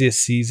in the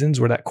busiest seasons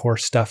where that core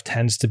stuff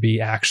tends to be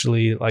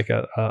actually like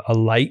a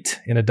light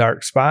in a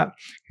dark spot,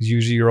 because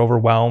usually you're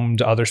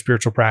overwhelmed. Other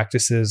spiritual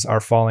practices are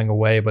falling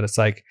away, but it's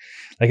like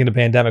in the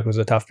pandemic was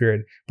a tough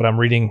period, but I'm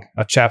reading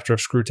a chapter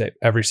of Screw Tape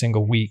every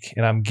single week,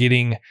 and I'm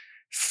getting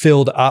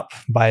filled up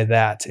by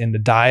that in the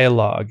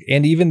dialogue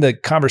and even the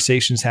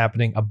conversations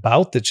happening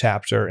about the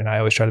chapter. And I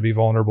always try to be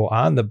vulnerable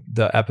on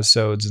the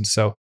episodes. And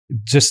so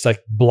just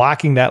like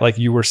blocking that, like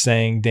you were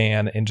saying,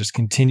 Dan, and just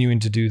continuing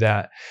to do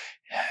that,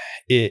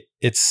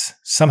 it's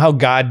somehow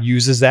God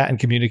uses that and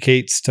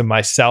communicates to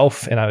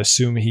myself, and I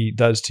assume he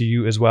does to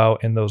you as well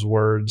in those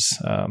words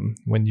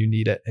when you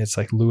need it. It's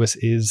like Lewis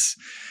is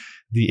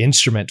the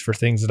instrument for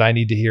things that I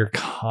need to hear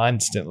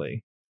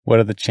constantly. What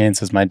are the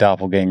chances my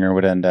doppelganger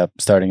would end up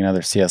starting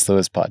another C.S.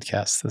 Lewis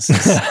podcast? This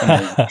is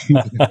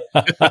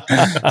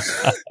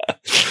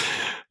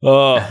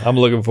Oh, I'm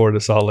looking forward to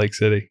Salt Lake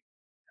City.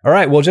 All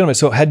right. Well, gentlemen,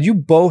 so had you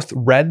both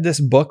read this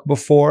book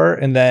before?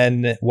 And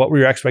then what were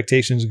your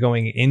expectations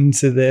going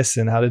into this?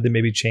 And how did they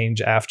maybe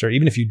change after,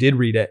 even if you did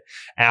read it,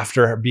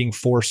 after being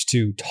forced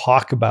to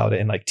talk about it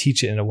and like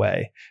teach it in a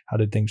way? How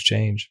did things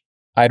change?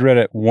 I'd read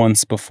it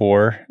once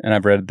before, and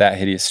I've read That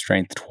Hideous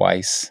Strength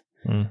twice,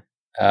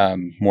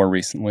 more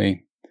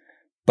recently.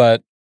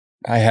 But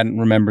I hadn't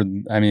remembered,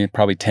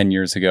 probably 10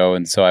 years ago.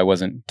 And so I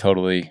wasn't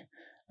totally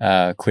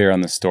clear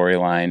on the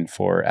storyline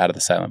for Out of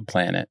the Silent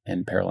Planet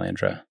and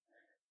Paralandra.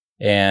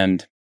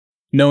 And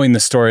knowing the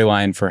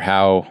storyline for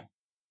how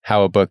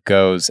a book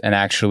goes and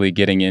actually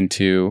getting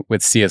into,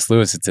 with C.S.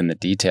 Lewis, it's in the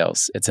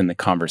details. It's in the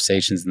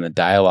conversations and the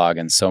dialogue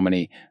and so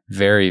many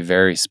very,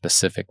 very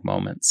specific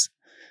moments.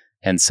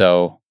 And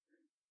so,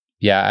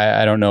 yeah,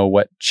 I don't know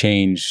what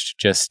changed,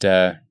 just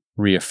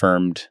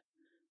reaffirmed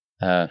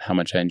how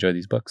much I enjoy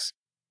these books.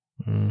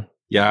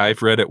 Yeah,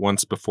 I've read it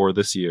once before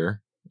this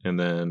year, and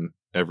then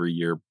every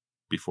year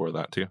before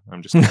that too.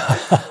 I'm just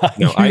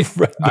no.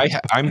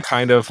 I'm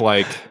kind of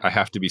like, I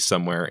have to be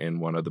somewhere in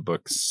one of the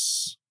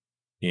books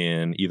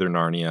in either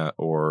Narnia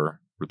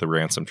or the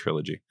Ransom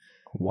trilogy.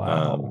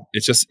 Wow.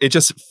 It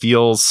just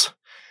feels.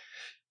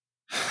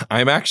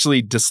 I'm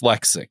actually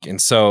dyslexic, and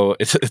so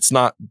it's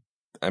not.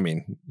 I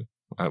mean,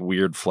 a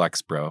weird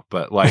flex, bro,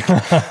 but like,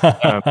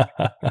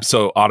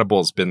 so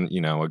Audible's been,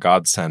 a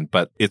godsend,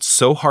 but it's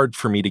so hard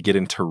for me to get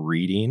into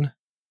reading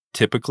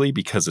typically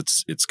because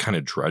it's kind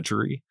of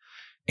drudgery.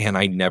 And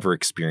I never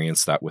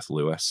experienced that with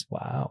Lewis.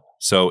 Wow.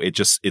 So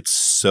it's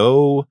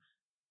so,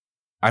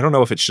 I don't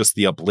know if it's just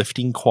the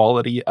uplifting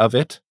quality of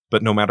it,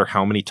 but no matter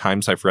how many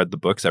times I've read the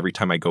books, every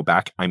time I go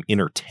back, I'm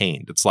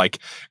entertained. It's like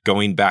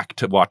going back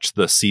to watch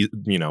the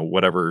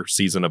whatever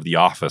season of The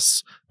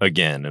Office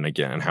again and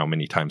again, how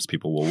many times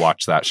people will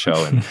watch that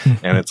show. And,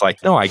 and it's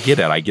like, no, I get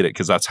it.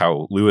 Because that's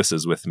how Lewis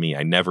is with me.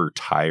 I never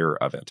tire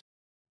of it.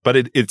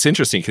 But it's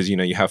interesting because,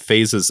 you have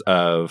phases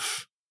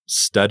of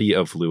study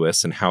of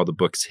Lewis and how the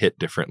books hit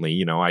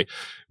differently.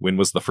 When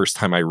was the first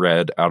time I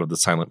read Out of the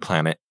Silent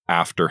Planet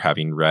after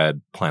having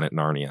read Planet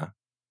Narnia,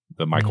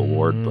 the Michael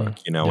Ward book,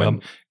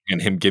 Yep.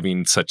 and him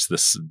giving such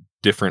this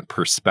different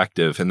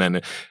perspective, and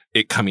then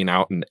it coming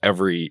out in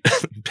every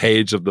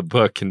page of the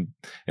book and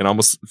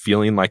almost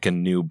feeling like a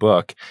new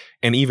book.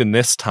 And even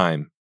this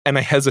time, and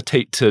I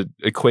hesitate to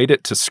equate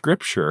it to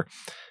scripture,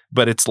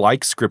 but it's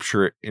like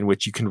scripture in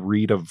which you can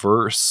read a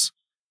verse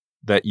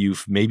that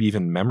you've maybe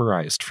even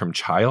memorized from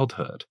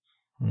childhood,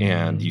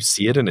 and you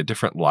see it in a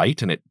different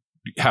light, and it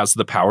has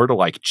the power to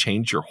like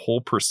change your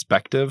whole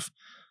perspective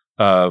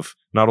of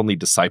not only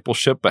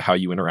discipleship, but how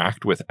you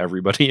interact with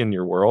everybody in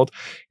your world.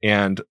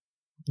 And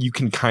you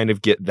can kind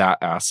of get that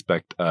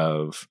aspect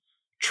of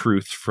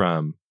truth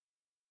from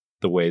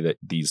the way that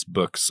these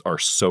books are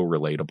so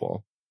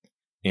relatable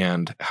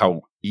and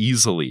how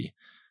easily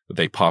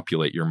they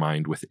populate your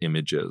mind with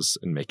images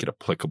and make it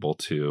applicable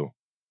to,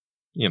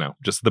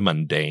 just the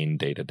mundane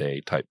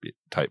day-to-day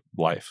type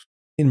life.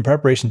 In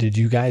preparation, did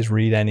you guys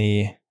read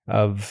any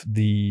of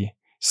the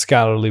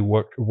scholarly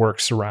work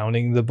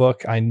surrounding the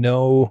book? I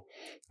know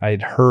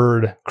I'd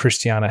heard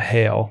Christiana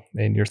Hale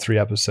in your 3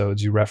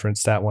 episodes. You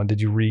referenced that one. Did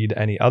you read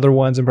any other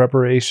ones in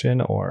preparation,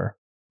 or?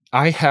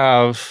 I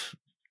have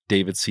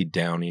David C.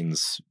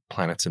 Downing's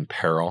Planets in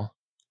Peril.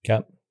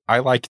 Yep. I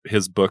like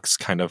his books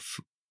kind of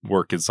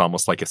work is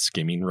almost like a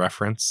skimming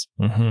reference.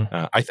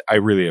 I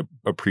really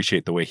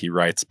appreciate the way he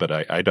writes, but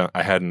I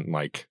hadn't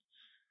like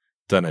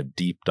done a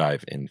deep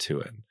dive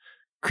into it.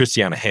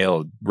 Christiana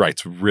Hale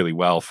writes really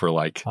well for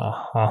like,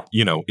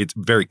 it's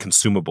very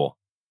consumable.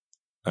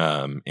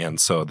 And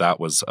so that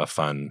was a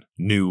fun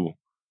new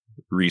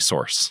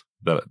resource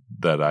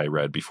that I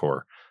read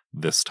before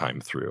this time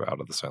through Out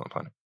of the Silent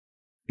Planet.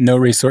 No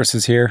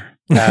resources here.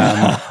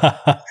 Yeah,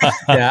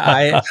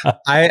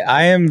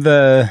 I am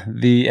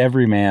the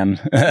everyman,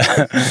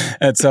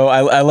 and so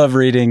I love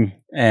reading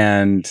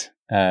and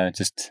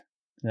just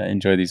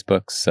enjoy these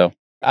books. So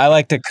I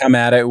like to come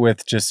at it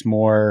with just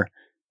more,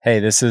 hey,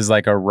 this is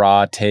like a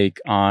raw take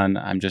on.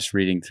 I'm just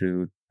reading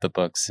through the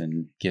books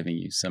and giving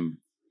you some.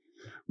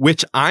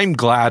 Which I'm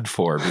glad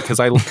for, because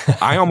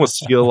I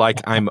almost feel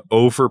like I'm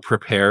over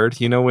prepared.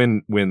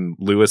 When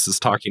Lewis is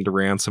talking to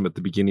Ransom at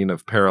the beginning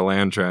of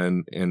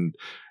Paralandra, and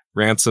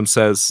Ransom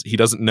says he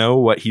doesn't know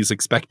what he's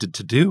expected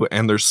to do,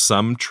 and there's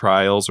some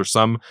trials or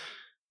some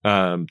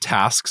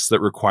tasks that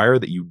require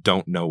that you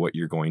don't know what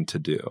you're going to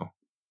do.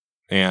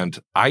 And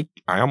I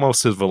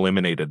almost have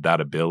eliminated that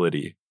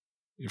ability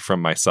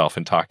from myself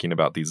in talking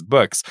about these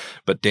books,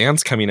 but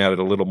Dan's coming at it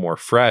a little more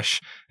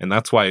fresh. And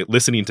that's why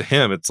listening to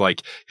him, it's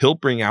like, he'll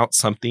bring out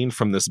something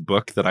from this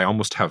book that I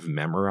almost have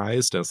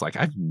memorized. And it's like,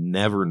 I've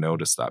never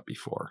noticed that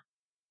before.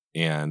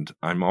 And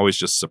I'm always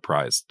just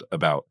surprised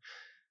about,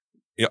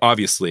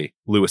 obviously,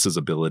 Lewis's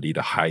ability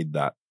to hide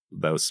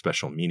those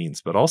special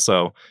meanings, but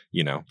also,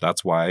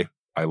 that's why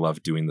I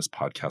love doing this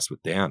podcast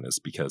with Dan, is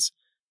because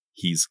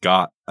he's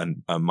got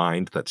a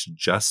mind that's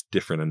just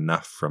different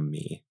enough from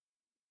me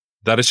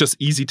that it's just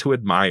easy to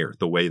admire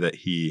the way that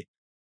he,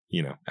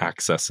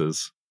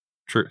 accesses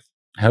truth.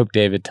 I hope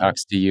David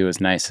talks to you as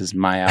nice as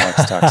my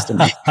Alex talks to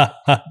me.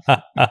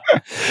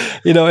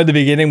 In the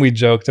beginning, we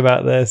joked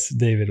about this.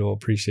 David will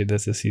appreciate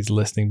this as he's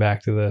listening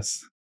back to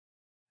this.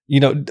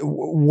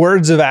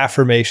 Words of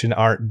affirmation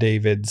aren't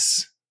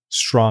David's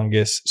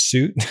strongest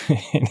suit.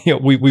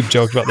 We've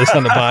joked about this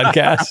on the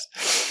podcast,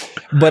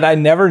 but I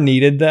never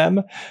needed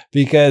them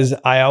because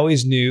I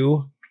always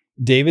knew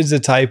David's the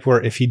type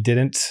where if he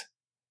didn't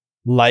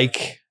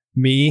like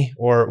me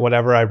or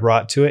whatever I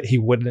brought to it, he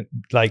wouldn't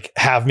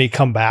have me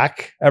come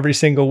back every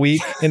single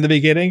week in the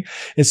beginning.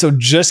 And so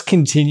just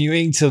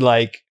continuing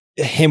to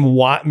him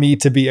want me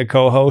to be a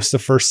co-host the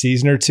first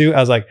season or two, I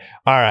was like,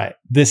 all right,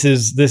 this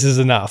is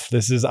enough.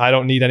 I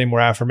don't need any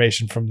more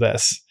affirmation from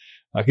this.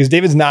 Because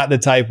David's not the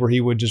type where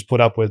he would just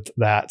put up with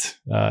that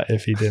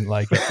if he didn't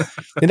like it.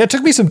 And that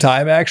took me some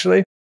time,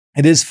 actually.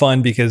 It is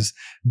fun because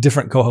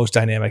different co-host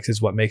dynamics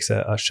is what makes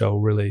a show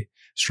really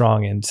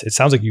strong. And it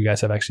sounds like you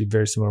guys have actually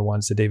very similar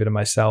ones to David and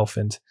myself.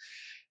 And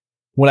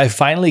when I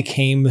finally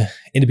came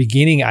in the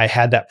beginning, I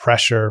had that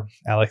pressure,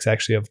 Alex,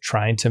 actually, of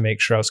trying to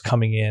make sure I was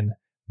coming in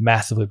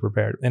massively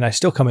prepared. And I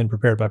still come in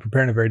prepared, but I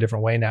prepare in a very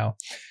different way now.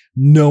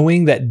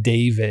 Knowing that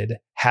David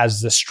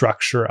has the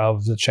structure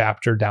of the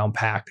chapter down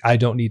packed, I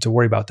don't need to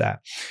worry about that.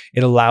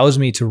 It allows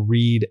me to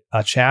read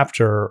a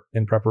chapter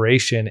in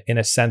preparation in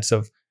a sense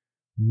of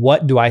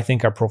what do I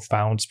think are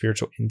profound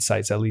spiritual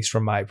insights, at least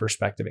from my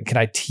perspective? And can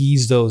I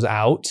tease those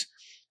out?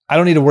 I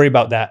don't need to worry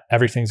about that.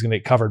 Everything's going to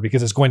get covered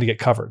because it's going to get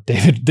covered.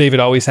 David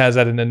always has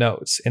that in the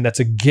notes. And that's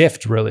a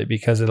gift, really,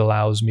 because it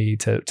allows me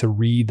to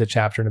read the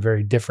chapter in a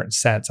very different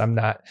sense. I'm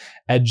not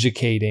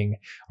educating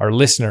our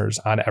listeners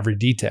on every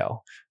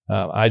detail.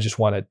 I just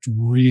want to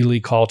really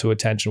call to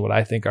attention what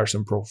I think are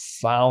some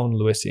profound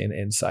Lewisian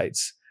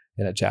insights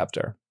in a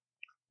chapter.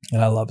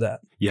 And I love that.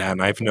 Yeah.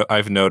 And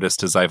I've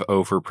noticed as I've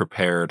over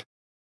prepared,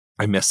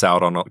 I miss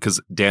out on, because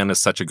Dan is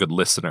such a good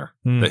listener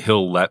that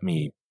he'll let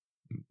me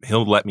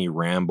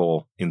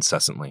ramble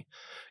incessantly.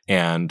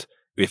 And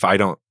if I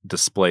don't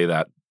display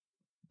that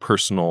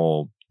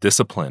personal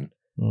discipline,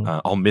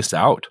 I'll miss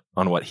out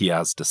on what he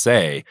has to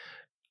say.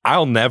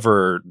 I'll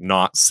never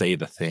not say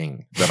the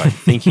thing that I'm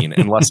thinking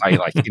unless I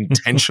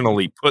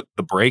intentionally put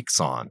the brakes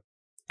on.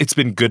 It's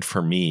been good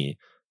for me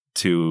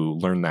to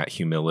learn that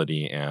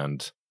humility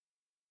and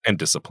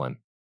discipline.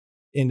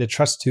 And to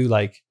trust too,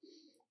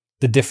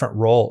 the different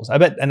roles. I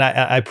bet, and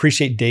I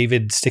appreciate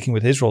David sticking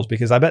with his roles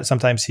because I bet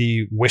sometimes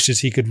he wishes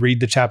he could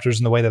read the chapters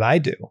in the way that I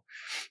do.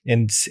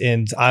 And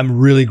I'm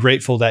really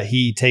grateful that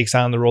he takes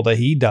on the role that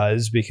he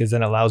does because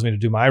then it allows me to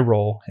do my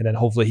role. And then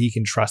hopefully he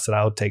can trust that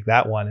I'll take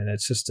that one. And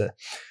it's just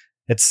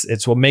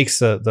it's what makes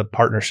the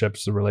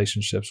partnerships, the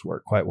relationships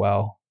work quite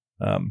well.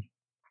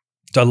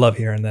 So I love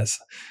hearing this.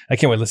 I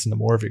can't wait to listen to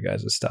more of your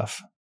guys'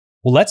 stuff.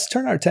 Well, let's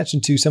turn our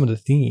attention to some of the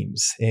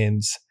themes.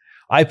 And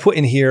I put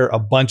in here a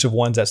bunch of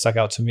ones that stuck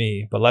out to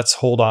me, but let's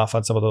hold off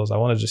on some of those. I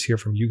want to just hear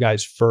from you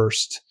guys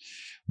first.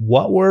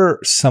 What were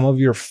some of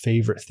your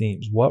favorite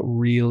themes? What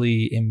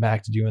really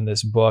impacted you in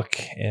this book?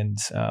 And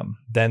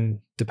then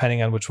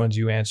depending on which ones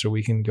you answer,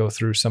 we can go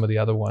through some of the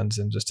other ones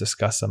and just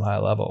discuss them high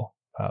level,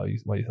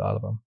 what you thought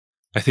of them.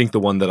 I think the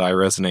one that I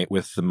resonate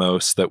with the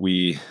most that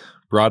we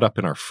brought up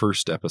in our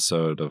first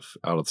episode of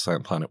Out of the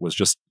Silent Planet was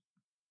just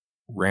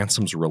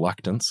Ransom's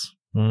reluctance,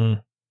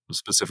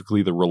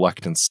 specifically the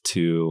reluctance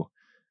to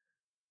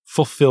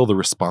fulfill the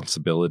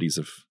responsibilities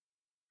of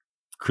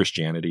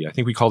Christianity. I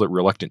think we called it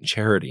reluctant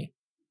charity,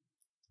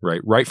 right?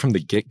 Right from the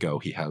get-go,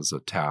 he has a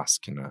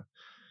task and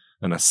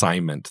an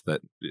assignment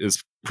that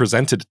is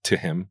presented to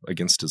him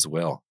against his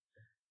will.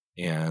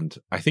 And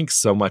I think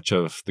so much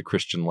of the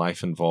Christian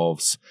life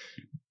involves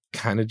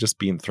kind of just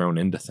being thrown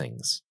into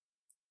things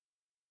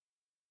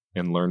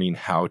and learning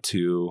how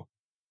to,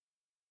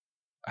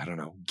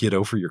 get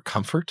over your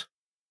comfort.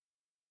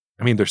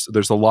 I mean,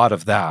 there's a lot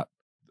of that.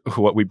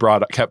 What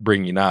I kept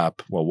bringing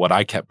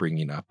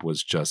up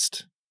was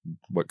just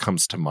what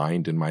comes to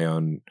mind in my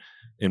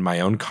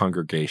own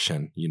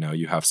congregation.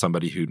 You have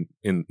somebody who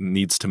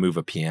needs to move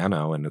a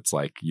piano, and it's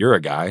like, you're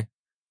a guy,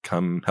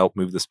 come help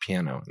move this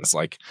piano. And it's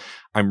like,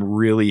 I'm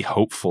really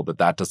hopeful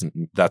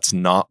that's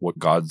not what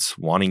God's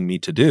wanting me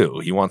to do.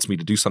 He wants me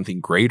to do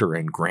something greater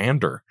and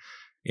grander.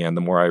 And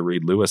the more I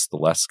read Lewis, the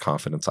less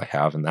confidence I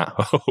have in that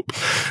hope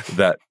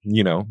that,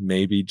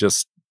 maybe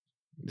just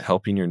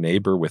helping your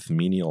neighbor with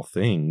menial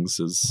things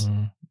is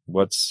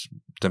what's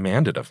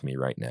demanded of me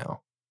right now.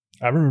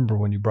 I remember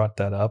when you brought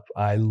that up,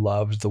 I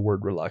loved the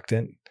word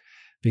reluctant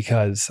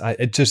because I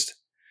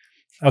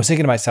was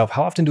thinking to myself,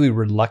 how often do we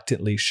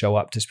reluctantly show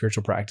up to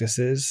spiritual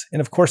practices? And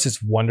of course,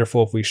 it's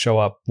wonderful if we show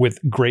up with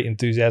great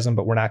enthusiasm,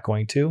 but we're not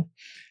going to.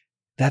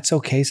 That's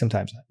okay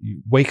sometimes.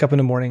 You wake up in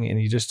the morning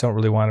and you just don't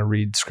really want to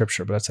read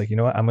scripture, but it's like, you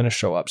know what? I'm going to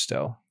show up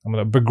still. I'm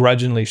going to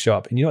begrudgingly show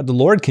up. And you know what? The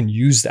Lord can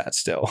use that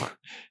still.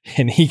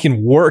 And he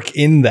can work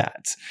in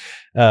that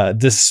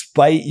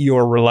despite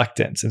your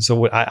reluctance. And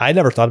so I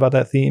never thought about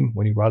that theme.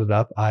 When you brought it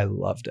up, I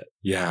loved it.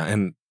 Yeah.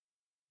 And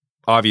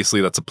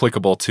obviously that's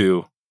applicable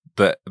to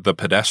the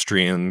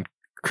pedestrian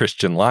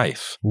Christian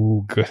life.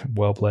 Ooh, good.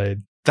 Well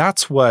played.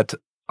 That's what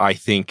I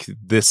think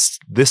this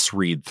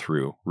read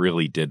through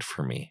really did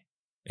for me.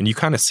 And you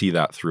kind of see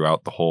that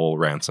throughout the whole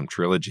Ransom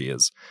trilogy,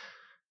 is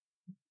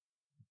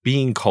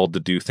being called to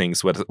do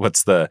things.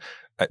 What's the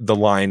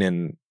line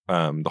in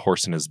The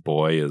Horse and His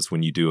Boy is,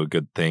 when you do a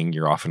good thing,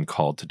 you're often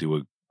called to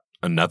do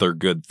another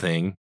good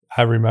thing.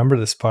 I remember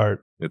this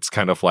part. It's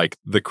kind of like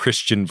the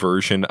Christian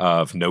version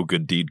of no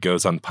good deed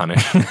goes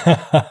unpunished.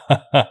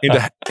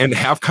 and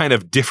have kind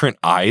of different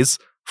eyes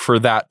for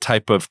that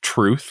type of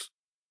truth.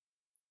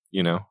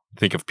 You know,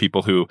 think of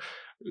people who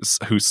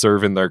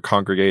serve in their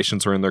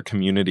congregations or in their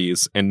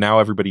communities, and now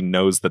everybody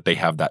knows that they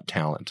have that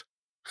talent.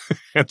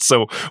 And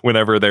so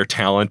whenever their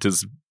talent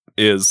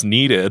is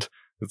needed,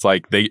 it's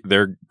like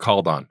they're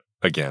called on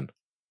again.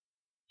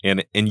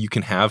 And you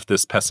can have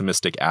this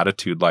pessimistic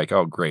attitude like,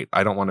 oh great,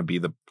 I don't want to be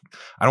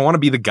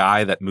the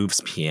guy that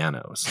moves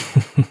pianos.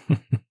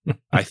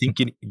 I think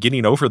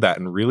getting over that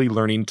and really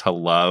learning to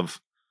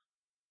love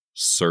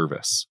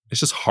service.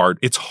 It's just hard.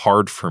 It's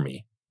hard for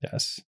me.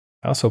 Yes.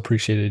 I also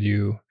appreciated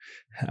you.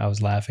 I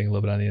was laughing a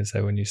little bit on the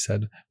inside when you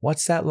said,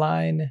 "What's that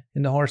line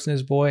in The Horse and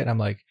His Boy?" And I'm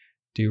like,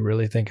 do you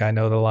really think I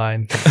know the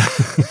line?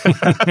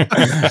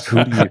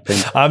 Who do you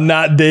think? I'm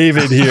not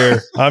David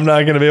here. I'm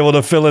not going to be able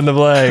to fill in the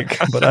blank,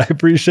 but I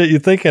appreciate you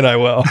thinking I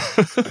will.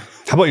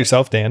 How about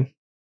yourself, Dan?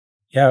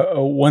 Yeah,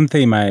 one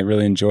theme I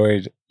really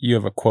enjoyed, you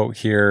have a quote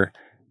here,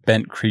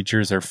 "Bent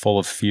creatures are full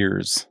of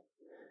fears."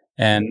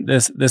 And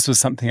this was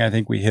something I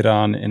think we hit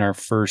on in our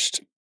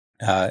first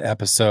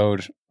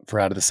episode for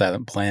Out of the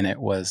Silent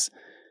Planet, was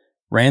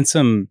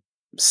Ransom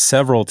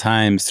several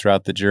times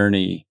throughout the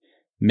journey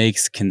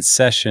makes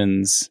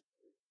concessions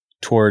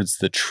towards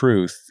the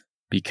truth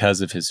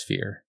because of his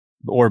fear,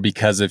 or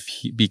because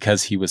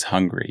he was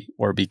hungry,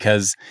 or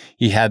because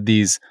he had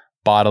these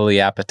bodily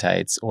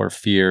appetites or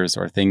fears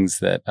or things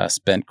that us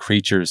bent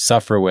creatures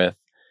suffer with.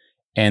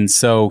 And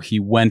so he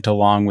went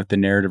along with the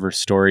narrative or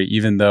story,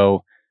 even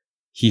though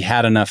he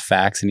had enough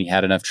facts and he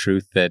had enough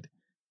truth that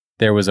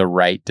there was a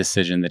right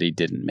decision that he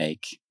didn't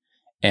make.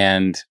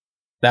 And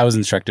that was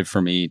instructive for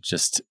me,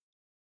 just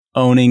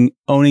owning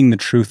the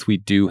truth we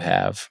do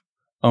have,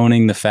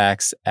 owning the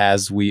facts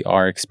as we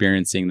are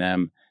experiencing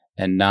them,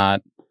 and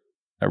not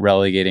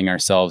relegating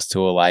ourselves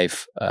to a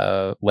life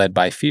led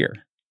by fear,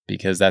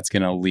 because that's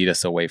going to lead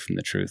us away from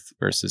the truth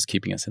versus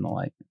keeping us in the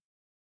light.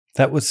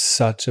 That was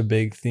such a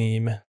big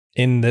theme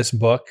in this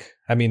book.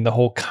 I mean, the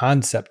whole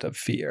concept of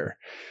fear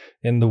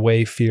and the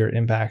way fear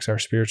impacts our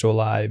spiritual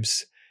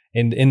lives,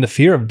 and in the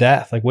fear of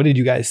death. Like, what did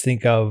you guys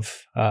think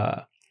of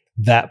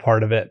that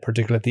part of it,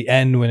 particularly at the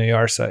end when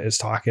Ayarsa is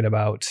talking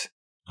about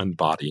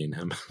Embodying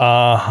him.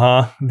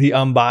 The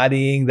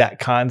embodying, that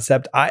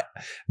concept.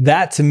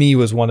 That to me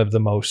was one of the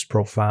most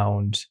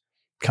profound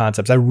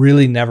concepts. I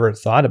really never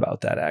thought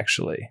about that,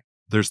 actually.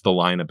 There's the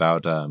line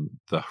about the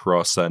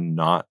Hrosa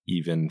not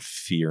even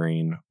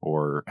fearing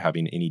or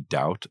having any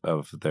doubt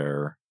of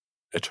their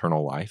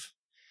eternal life.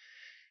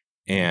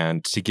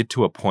 And to get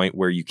to a point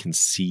where you can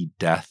see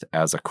death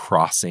as a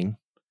crossing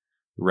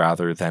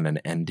rather than an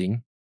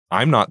ending.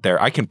 I'm not there.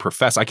 I can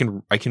profess, I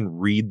can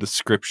read the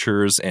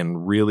scriptures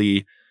and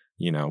really,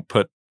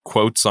 put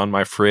quotes on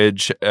my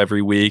fridge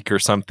every week or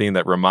something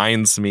that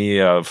reminds me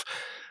of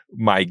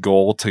my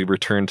goal to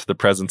return to the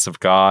presence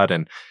of God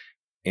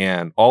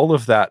and all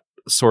of that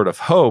sort of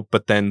hope.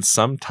 But then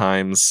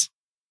sometimes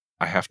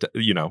I have to,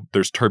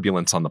 there's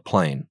turbulence on the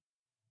plane,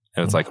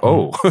 and it's like,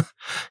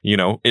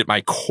 at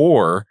my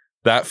core,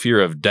 that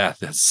fear of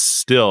death has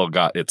still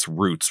got its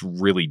roots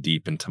really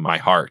deep into my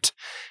heart.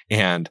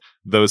 And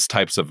those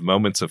types of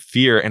moments of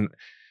fear and,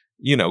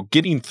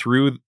 getting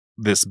through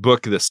this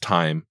book this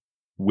time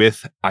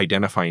with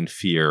identifying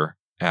fear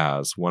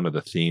as one of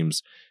the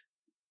themes.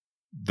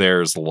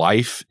 There's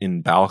life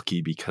in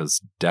Balki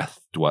because death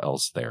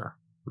dwells there,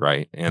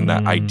 right? And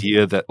that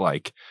idea that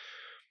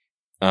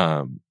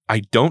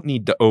I don't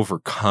need to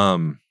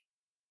overcome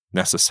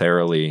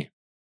necessarily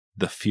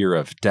the fear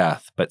of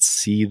death, but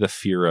see the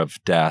fear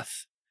of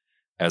death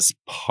as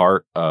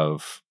part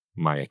of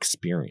my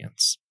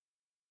experience.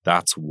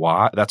 That's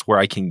where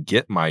I can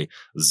get my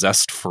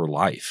zest for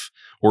life,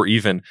 or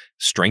even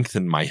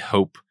strengthen my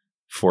hope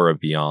for a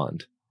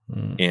beyond,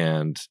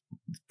 and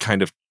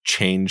kind of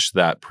change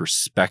that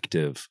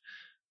perspective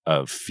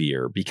of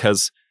fear.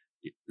 Because,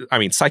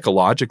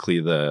 psychologically,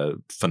 the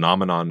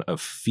phenomenon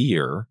of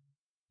fear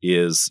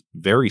is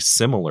very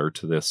similar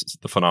to the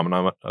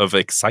phenomenon of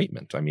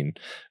excitement.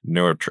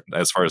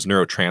 As far as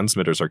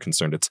neurotransmitters are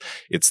concerned,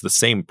 it's the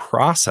same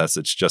process.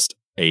 It's just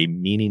a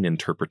meaning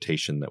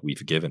interpretation that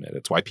we've given it.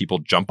 It's why people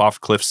jump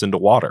off cliffs into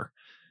water.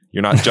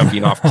 You're not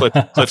jumping off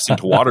cliffs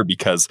into water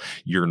because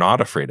you're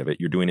not afraid of it.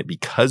 You're doing it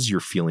because you're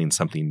feeling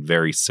something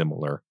very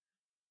similar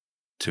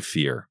to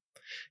fear.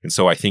 And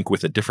so I think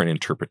with a different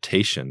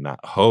interpretation, that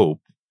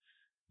hope,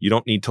 you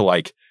don't need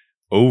to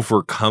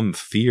overcome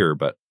fear,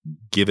 but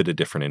give it a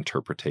different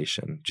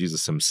interpretation.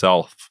 Jesus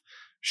himself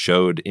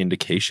showed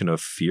indication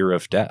of fear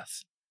of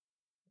death.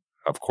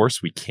 Of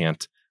course, we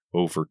can't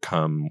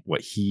overcome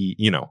what he,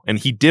 and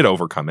he did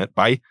overcome it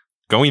by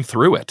going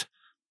through it,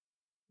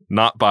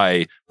 not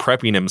by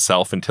prepping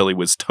himself until he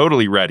was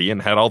totally ready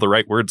and had all the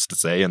right words to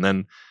say, and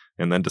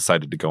then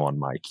decided to go on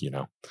mic.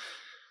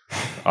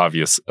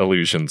 Obvious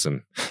allusions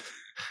and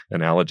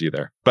analogy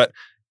there, but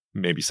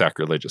maybe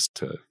sacrilegious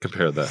to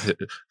compare the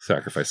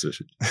sacrifice of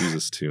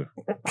Jesus to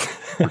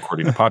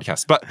recording a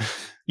podcast. But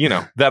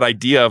that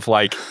idea of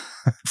like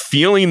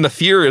feeling the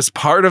fear is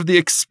part of the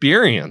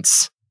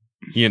experience.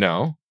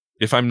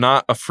 If I'm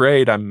not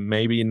afraid, I'm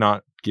maybe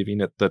not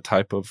giving it the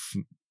type of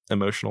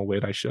emotional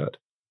weight I should.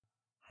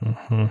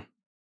 Mm-hmm.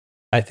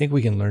 I think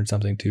we can learn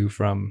something too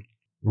from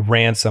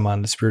Ransom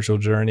on the spiritual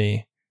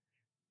journey.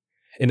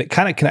 And it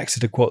kind of connects to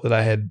the quote that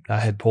I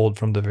had pulled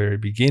from the very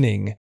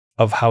beginning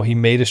of how he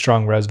made a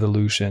strong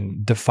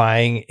resolution,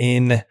 defying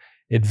in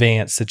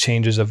advance the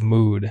changes of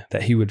mood,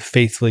 that he would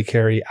faithfully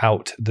carry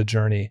out the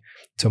journey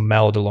to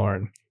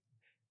Maldorn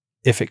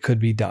if it could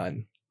be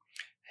done.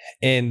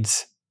 And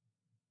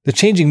the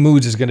changing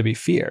moods is going to be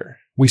fear.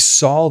 We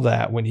saw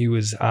that when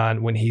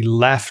he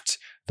left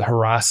the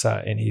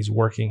Harassa and he's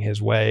working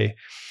his way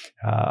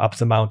up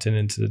the mountain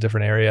into the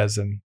different areas,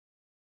 and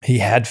he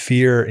had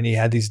fear and he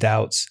had these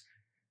doubts,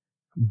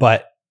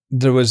 but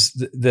there was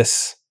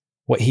this,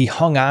 what he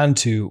hung on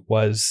to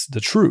was the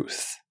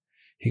truth.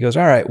 He goes,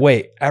 all right,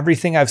 wait,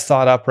 everything I've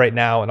thought up right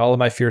now and all of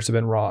my fears have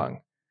been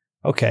wrong.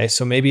 Okay,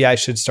 so maybe I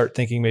should start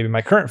thinking maybe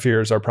my current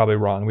fears are probably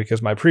wrong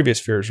because my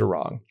previous fears are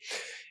wrong.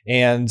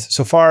 And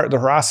so far, the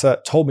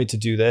Harassa told me to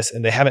do this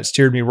and they haven't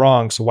steered me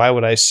wrong. So why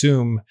would I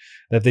assume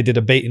that they did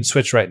a bait and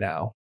switch right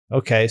now?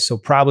 Okay, so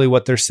probably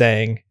what they're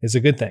saying is a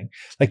good thing.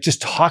 Like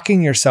just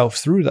talking yourself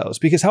through those,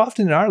 because how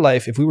often in our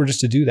life, if we were just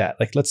to do that,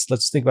 like let's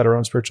think about our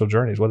own spiritual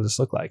journeys. What does this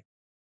look like?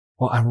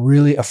 Well, I'm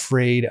really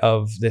afraid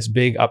of this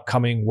big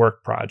upcoming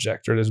work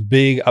project or this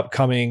big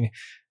upcoming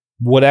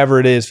whatever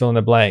it is, fill in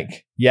the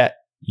blank. Yet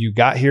you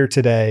got here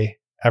today.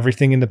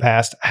 Everything in the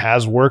past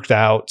has worked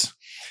out.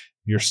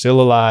 You're still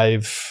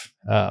alive.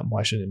 Well,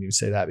 I shouldn't even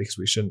say that because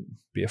we shouldn't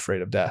be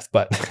afraid of death.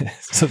 But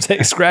so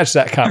scratch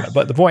that comment.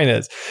 But the point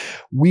is,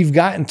 we've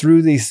gotten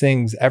through these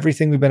things.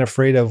 Everything we've been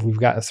afraid of, we've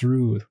gotten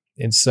through.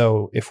 And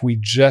so if we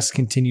just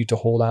continue to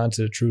hold on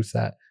to the truth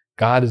that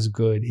God is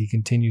good, he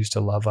continues to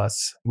love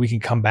us, we can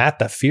combat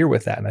the fear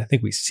with that. And I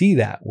think we see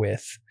that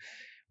with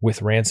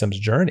Ransom's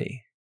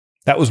journey.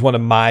 That was one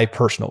of my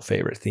personal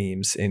favorite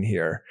themes in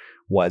here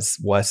was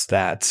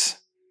that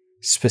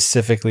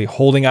specifically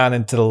holding on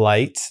into the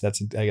light.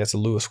 That's, I guess, a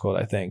Lewis quote,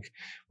 I think.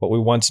 What we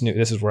once knew,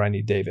 this is where I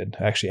need David.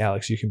 Actually,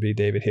 Alex, you can be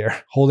David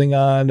here. Holding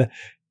on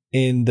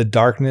in the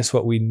darkness,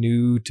 what we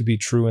knew to be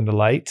true in the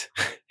light.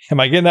 Am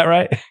I getting that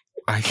right?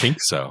 I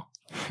think so.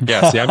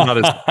 Yeah, see,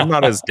 I'm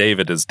not as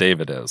David as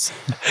David is.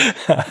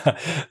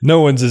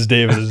 No one's as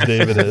David as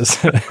David is.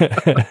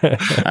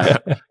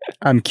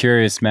 I'm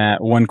curious,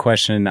 Matt. One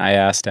question I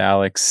asked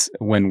Alex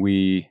when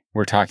we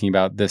were talking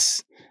about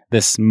this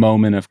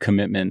moment of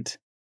commitment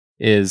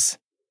is,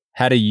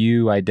 how do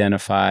you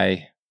identify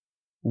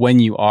when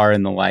you are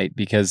in the light?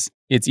 Because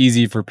it's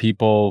easy for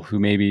people who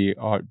maybe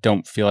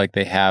don't feel like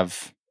they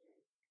have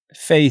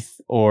faith,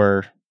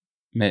 or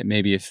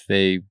maybe if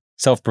they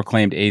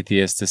self-proclaimed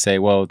atheists, to say,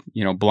 well,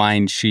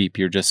 blind sheep,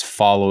 you're just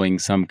following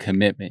some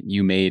commitment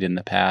you made in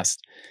the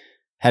past.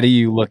 How do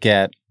you look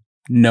at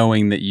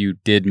knowing that you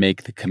did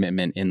make the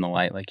commitment in the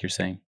light, like you're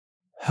saying?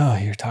 Oh,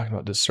 you're talking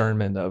about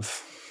discernment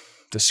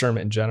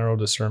in general,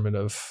 discernment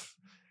of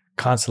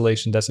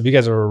consolation. Have you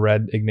guys ever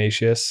read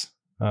Ignatius,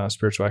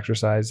 Spiritual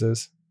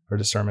Exercises or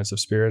Discernments of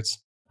Spirits?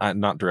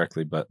 Not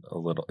directly, but a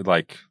little,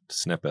 like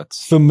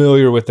snippets.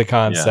 Familiar with the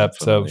concept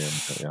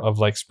yeah. of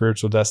like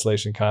spiritual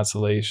desolation,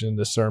 consolation,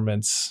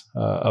 discernments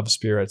of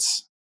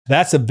spirits.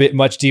 That's a bit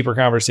much deeper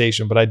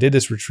conversation, but I did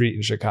this retreat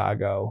in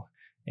Chicago,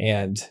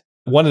 and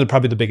one of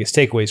probably the biggest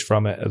takeaways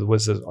from it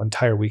was the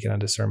entire weekend on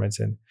discernments.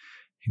 And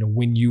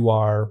when you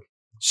are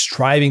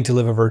striving to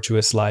live a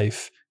virtuous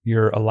life,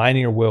 you're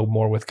aligning your will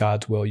more with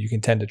God's will. You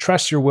can tend to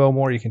trust your will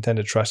more. You can tend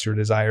to trust your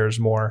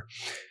desires more.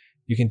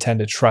 You can tend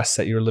to trust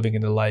that you're living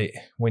in the light.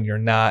 When you're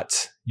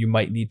not, you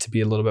might need to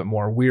be a little bit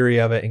more weary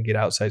of it and get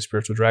outside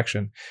spiritual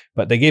direction.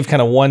 But they gave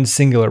kind of one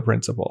singular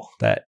principle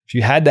that if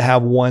you had to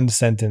have one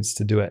sentence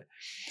to do it,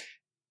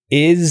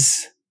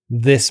 is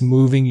this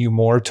moving you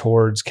more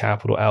towards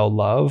capital L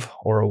love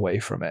or away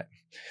from it?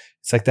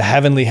 It's like the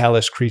heavenly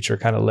hellish creature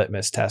kind of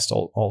litmus test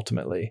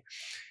ultimately.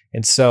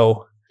 And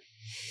so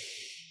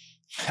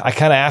I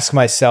kind of ask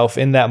myself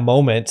in that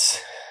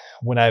moment,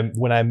 when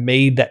I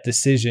made that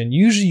decision,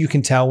 usually you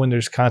can tell when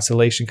there's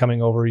consolation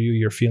coming over you,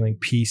 you're feeling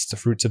peace, the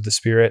fruits of the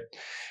Spirit.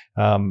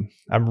 I'm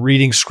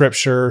reading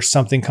scripture,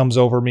 something comes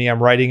over me,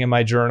 I'm writing in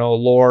my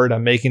journal, Lord,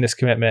 I'm making this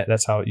commitment.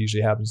 That's how it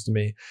usually happens to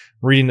me.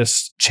 Reading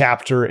this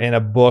chapter in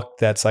a book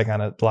that's like on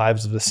the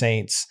lives of the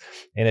saints,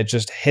 and it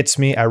just hits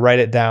me. I write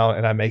it down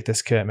and I make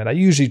this commitment. I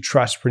usually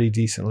trust pretty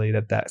decently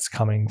that that's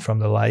coming from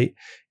the light.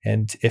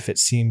 And if it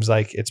seems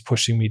like it's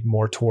pushing me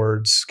more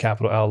towards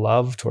capital L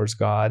love, towards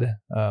God,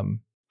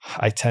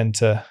 I tend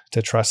to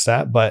trust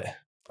that. But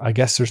I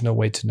guess there's no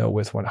way to know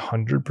with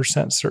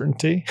 100%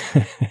 certainty.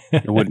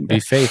 It wouldn't be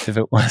faith if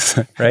it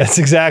wasn't, right? That's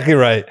exactly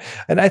right.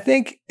 And I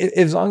think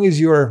as long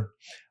as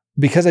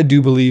because I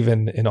do believe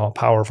in all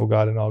powerful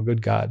God and all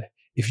good God,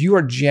 if you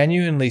are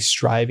genuinely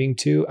striving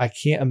to, I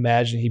can't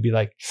imagine he'd be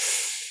like,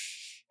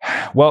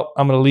 well,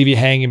 I'm going to leave you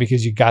hanging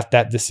because you got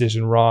that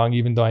decision wrong.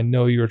 Even though I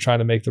know you were trying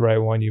to make the right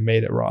one, you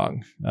made it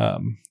wrong.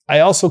 I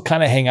also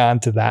kind of hang on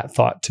to that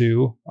thought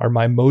too. Are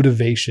my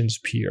motivations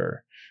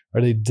pure?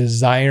 Are they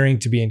desiring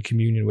to be in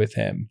communion with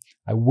him?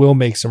 I will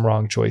make some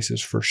wrong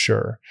choices for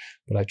sure,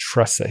 but I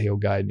trust that he'll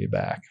guide me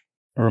back.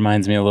 It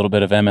reminds me a little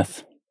bit of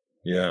Emeth.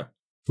 Yeah.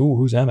 Ooh,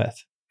 who's Emeth?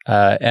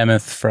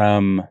 Emeth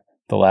from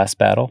The Last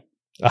Battle.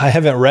 I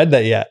haven't read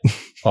that yet.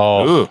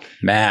 Oh,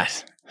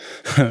 Matt.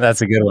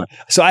 That's a good one.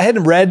 So I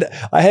hadn't read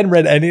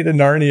any of the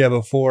Narnia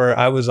before.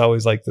 I was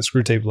always like the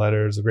Screwtape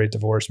Letters, The Great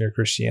Divorce, Mere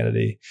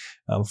Christianity,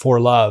 Four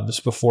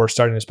Loves before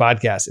starting this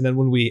podcast. And then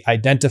when we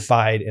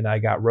identified and I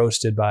got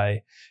roasted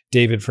by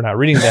David for not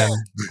reading them,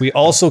 we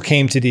also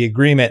came to the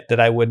agreement that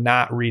I would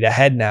not read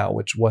ahead now,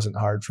 which wasn't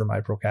hard for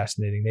my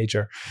procrastinating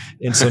nature.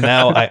 And so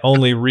now I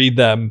only read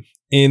them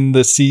in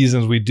the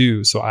seasons we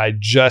do. So I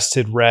just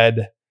had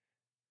read,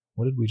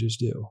 what did we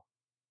just do?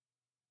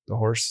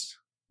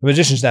 The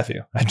Magician's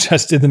Nephew. I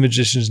just did The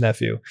Magician's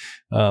Nephew.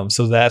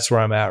 So that's where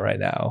I'm at right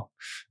now.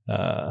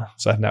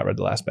 So I've not read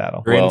The Last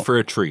Battle. You're in for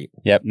a treat.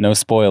 Yep, no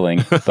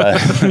spoiling. But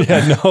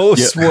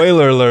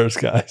Spoiler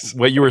alerts, guys.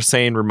 What you were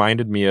saying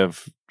reminded me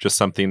of just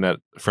something that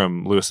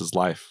from Lewis's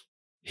life.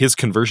 His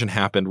conversion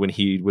happened when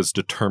he was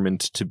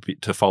determined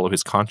to follow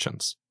his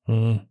conscience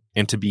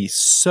and to be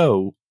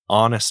so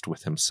honest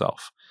with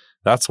himself.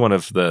 That's one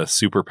of the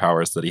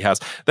superpowers that he has.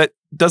 That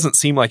doesn't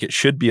seem like it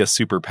should be a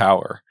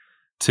superpower.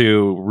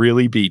 To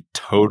really be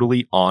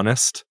totally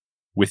honest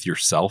with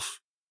yourself.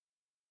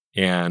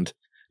 And,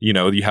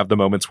 you have the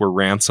moments where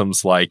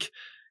Ransom's like,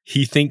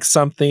 he thinks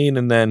something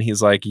and then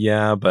he's like,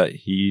 yeah, but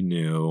he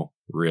knew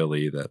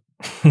really that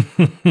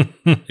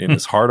in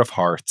his heart of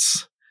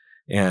hearts.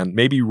 And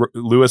maybe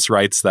Lewis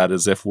writes that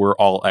as if we're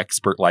all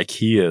expert like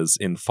he is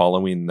in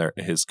following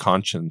his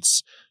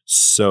conscience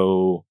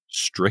so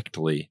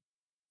strictly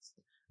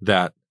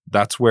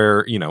that's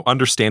where,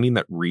 understanding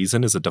that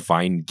reason is a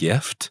divine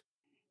gift.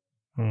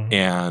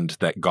 And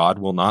that God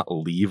will not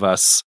leave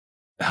us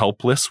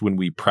helpless when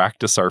we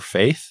practice our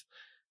faith,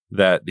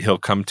 that he'll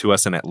come to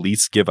us and at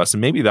least give us,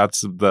 and maybe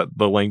that's the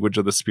language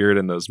of the Spirit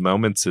in those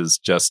moments is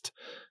just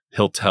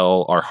he'll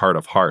tell our heart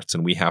of hearts,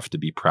 and we have to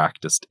be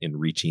practiced in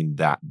reaching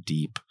that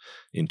deep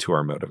into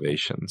our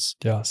motivations.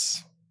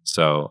 Yes.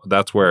 So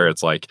that's where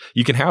it's like,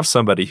 you can have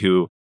somebody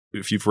who,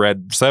 if you've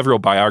read several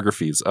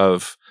biographies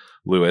of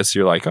Lewis,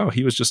 you're like, oh,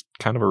 he was just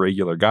kind of a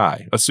regular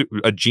guy,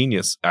 a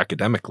genius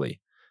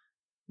academically.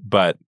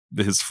 But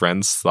his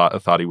friends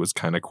thought he was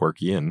kind of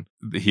quirky and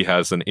he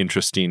has an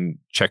interesting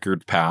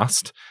checkered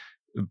past,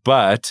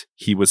 but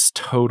he was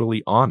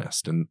totally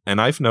honest. And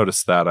I've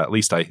noticed that, at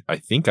least I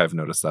think I've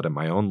noticed that in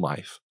my own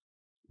life.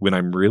 When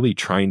I'm really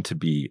trying to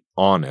be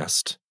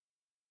honest,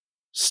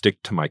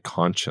 stick to my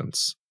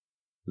conscience,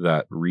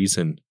 that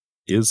reason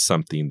is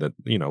something that,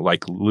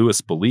 like Lewis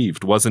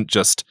believed, wasn't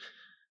just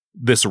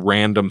this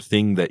random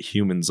thing that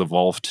humans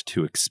evolved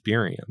to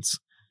experience,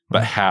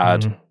 but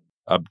had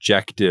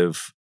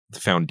objective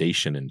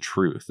foundation in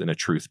truth, and a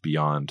truth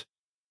beyond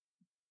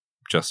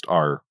just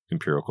our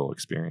empirical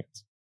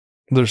experience.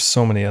 There's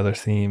so many other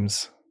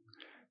themes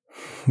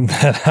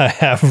that I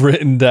have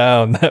written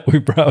down that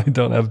we probably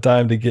don't have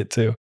time to get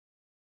to.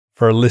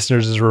 For our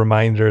listeners, as a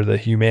reminder, the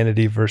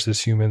humanity versus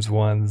humans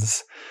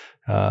ones,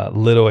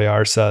 Little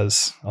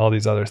Ayarsas, all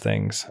these other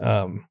things.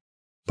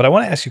 But I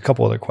want to ask you a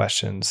couple other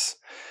questions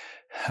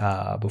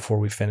before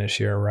we finish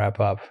here and wrap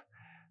up.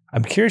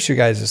 I'm curious your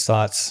guys'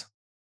 thoughts.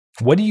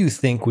 What do you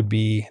think would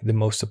be the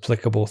most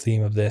applicable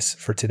theme of this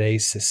for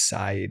today's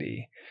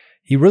society?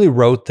 He really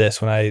wrote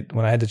this when I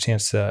had the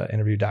chance to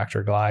interview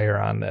Dr. Glyer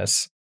on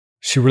this.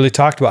 She really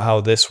talked about how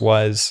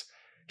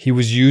he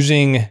was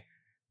using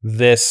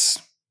this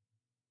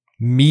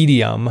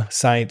medium,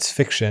 science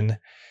fiction,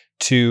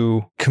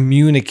 to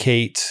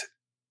communicate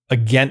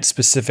against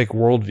specific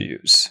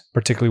worldviews,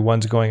 particularly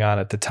ones going on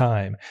at the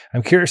time.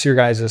 I'm curious your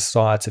guys'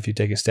 thoughts. If you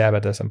take a stab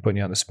at this, I'm putting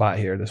you on the spot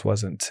here. This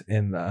wasn't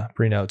in the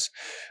pre-notes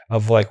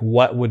of like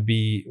what would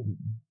be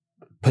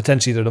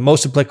potentially either the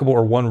most applicable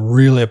or one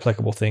really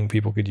applicable thing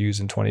people could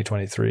use in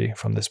 2023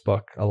 from this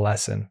book, a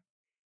lesson.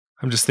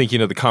 I'm just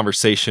thinking of the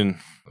conversation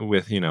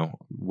with,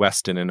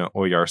 Weston and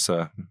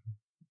Oyarsa,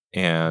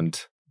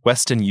 and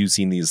Weston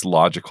using these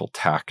logical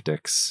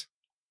tactics.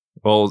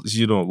 Well,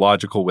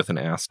 logical with an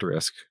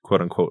asterisk,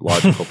 quote unquote,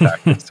 logical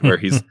tactics, where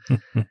he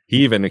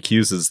even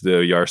accuses the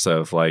Oyarsa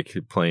of like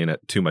playing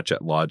it too much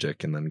at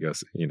logic, and then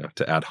goes,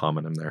 to ad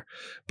hominem there.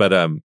 But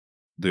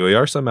the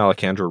Oyarsa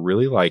Malacandra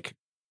really like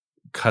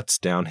cuts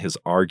down his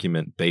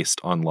argument based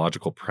on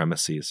logical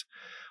premises.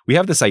 We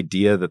have this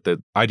idea that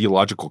the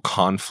ideological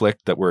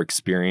conflict that we're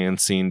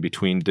experiencing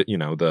between,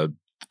 the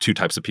two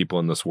types of people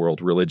in this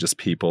world, religious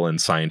people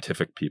and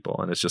scientific people,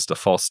 and it's just a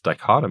false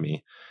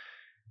dichotomy.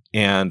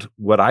 And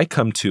what I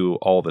come to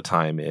all the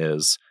time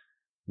is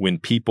when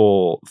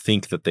people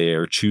think that they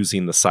are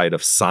choosing the side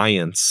of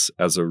science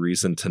as a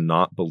reason to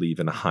not believe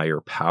in a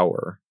higher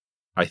power,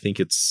 I think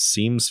it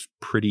seems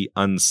pretty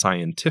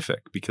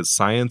unscientific, because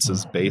science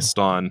is based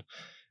on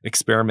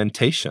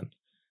experimentation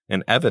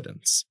and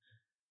evidence.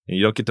 And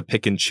you don't get to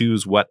pick and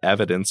choose what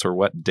evidence or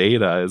what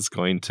data is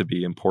going to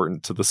be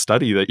important to the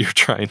study that you're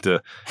trying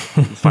to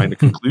find a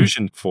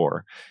conclusion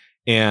for.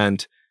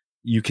 And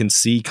you can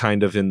see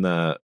kind of in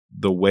the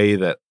way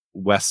that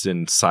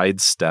Weston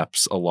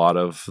sidesteps a lot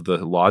of the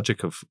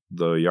logic of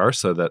the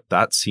Oyarsa,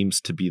 that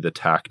seems to be the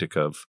tactic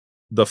of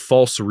the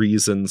false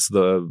reasons,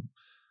 the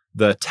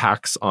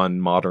attacks on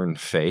modern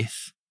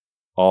faith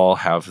all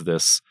have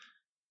this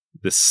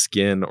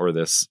skin or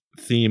this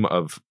theme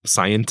of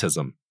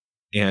scientism.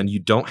 And you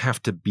don't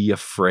have to be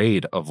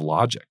afraid of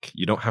logic.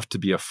 You don't have to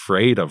be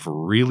afraid of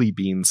really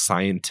being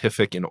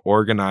scientific and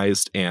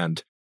organized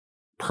and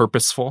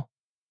purposeful,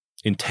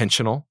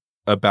 intentional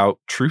about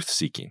truth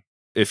seeking.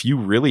 If you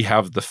really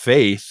have the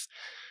faith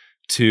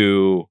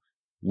to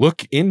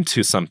look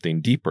into something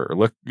deeper,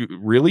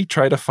 really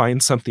try to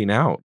find something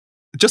out,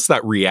 just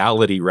that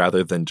reality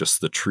rather than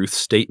just the truth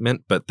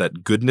statement, but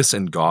that goodness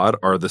and God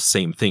are the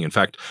same thing. In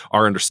fact,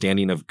 our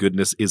understanding of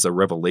goodness is a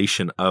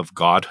revelation of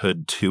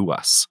Godhood to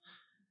us.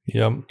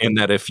 Yep. And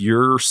that if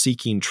you're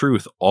seeking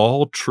truth,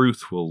 all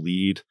truth will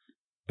lead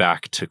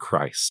back to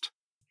Christ.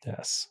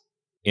 Yes.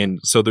 And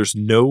so there's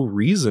no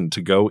reason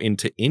to go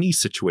into any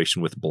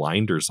situation with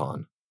blinders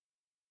on.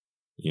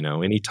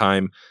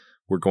 Anytime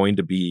we're going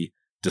to be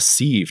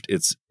deceived,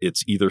 it's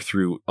either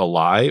through a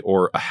lie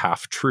or a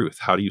half truth.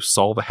 How do you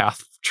solve a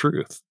half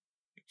truth?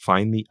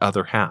 Find the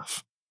other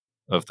half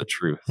of the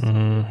truth.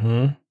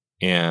 Mm-hmm.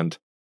 And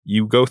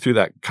you go through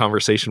that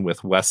conversation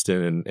with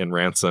Weston and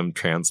Ransom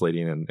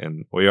translating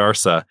and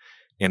Oyarsa,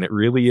 and it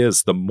really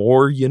is the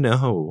more you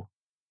know,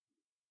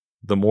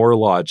 the more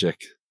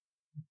logic,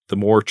 the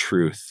more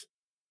truth.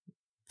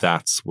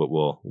 That's what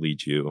will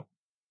lead you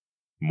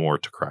more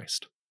to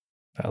Christ.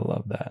 I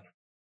love that.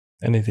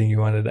 Anything you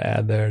wanted to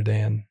add there,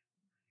 Dan?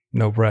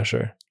 No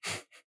pressure.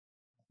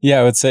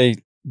 Yeah, I would say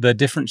the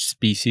different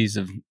species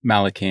of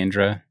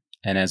Malacandra,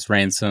 and as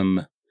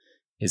Ransom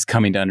is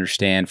coming to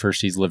understand,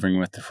 first he's living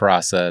with the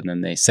Frasa, and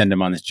then they send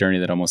him on this journey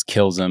that almost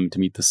kills him to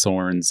meet the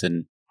Sorns.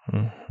 And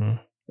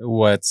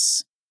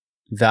what's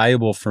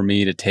valuable for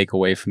me to take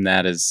away from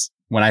that is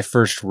when I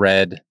first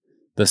read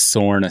the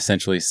Sorn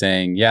essentially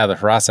saying, yeah, the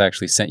Frasa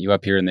actually sent you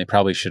up here, and they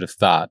probably should have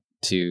thought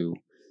to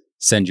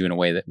send you in a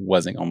way that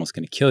wasn't almost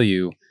going to kill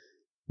you.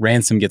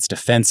 Ransom gets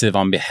defensive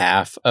on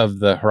behalf of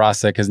the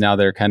Harasa because now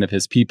they're kind of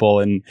his people.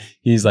 And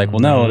he's like, well,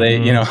 no, they,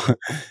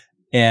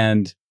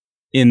 and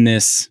in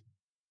this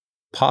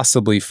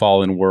possibly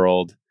fallen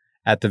world,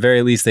 at the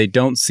very least, they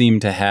don't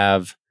seem to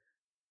have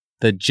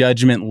the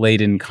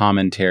judgment-laden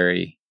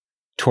commentary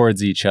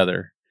towards each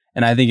other.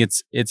 And I think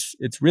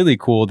it's really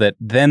cool that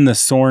then the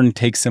Sorn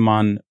takes him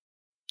on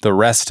the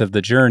rest of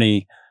the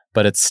journey,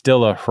 but it's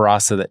still a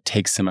Harasa that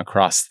takes him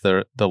across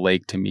the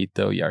lake to meet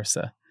the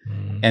Oyarsa.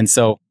 And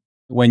so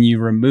when you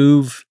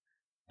remove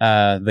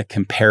the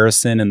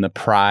comparison and the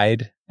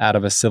pride out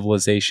of a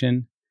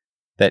civilization,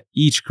 that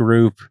each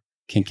group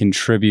can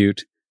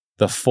contribute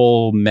the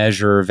full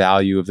measure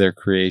value of their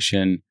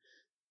creation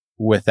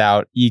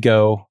without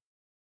ego,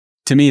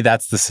 to me,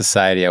 that's the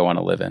society I want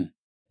to live in.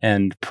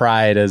 And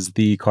pride as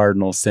the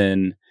cardinal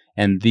sin,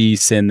 and the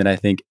sin that I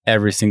think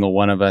every single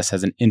one of us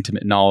has an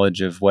intimate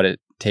knowledge of what it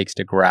takes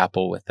to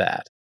grapple with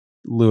that.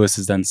 Lewis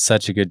has done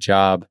such a good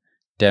job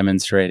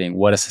demonstrating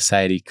what a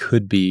society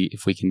could be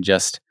if we can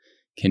just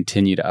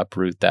continue to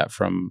uproot that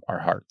from our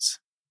hearts.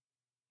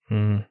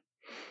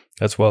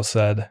 That's well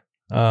said.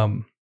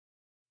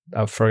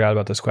 I forgot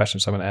about this question,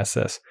 so I'm going to ask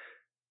this.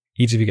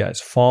 Each of you guys,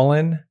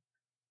 fallen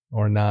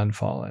or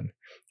non-fallen?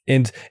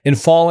 And in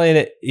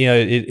fallen,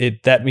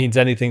 it that means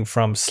anything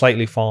from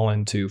slightly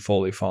fallen to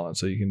fully fallen.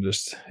 So you can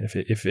just,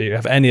 if you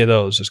have any of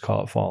those, just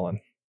call it fallen.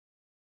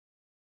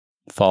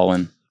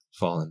 Fallen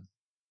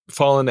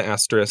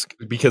asterisk,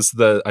 because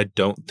I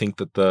don't think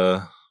that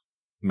the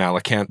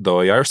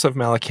Oyarsa of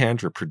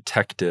Malacandra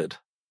protected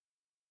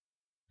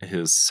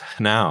his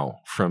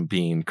now from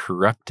being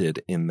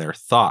corrupted in their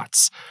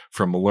thoughts,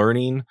 from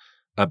learning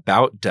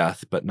about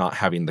death but not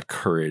having the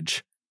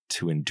courage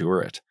to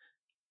endure it.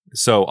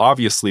 So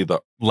obviously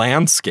the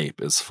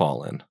landscape is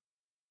fallen,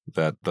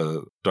 that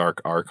the Dark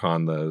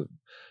Archon,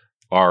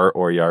 our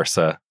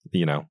Oyarsa,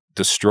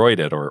 destroyed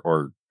it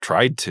or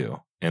tried to,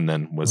 and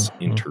then was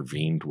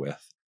intervened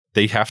with.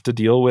 They have to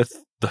deal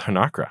with the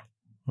Hanakra.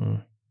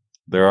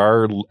 There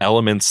are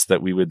elements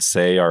that we would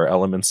say are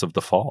elements of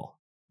the fall,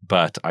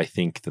 but I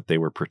think that they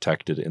were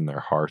protected in their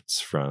hearts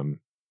from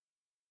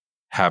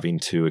having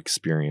to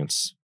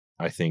experience,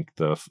 I think,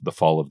 the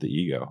fall of the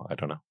ego. I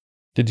don't know.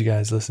 Did you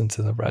guys listen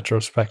to the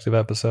retrospective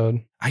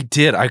episode? I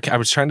did. I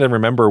was trying to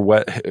remember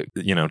what,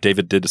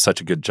 David did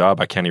such a good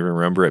job. I can't even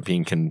remember it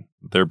being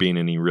there being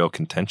any real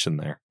contention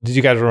there. Did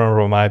you guys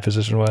remember what my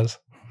position was?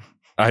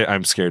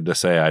 I'm scared to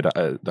say I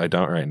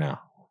don't right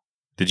now.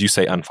 Did you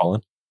say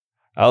unfallen?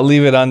 I'll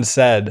leave it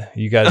unsaid.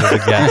 You guys are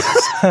the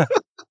guests.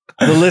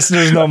 The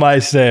listeners know my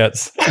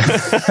stance.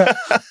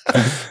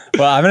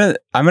 Well,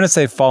 I'm gonna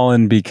say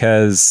Fallen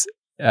because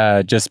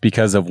just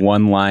because of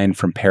one line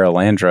from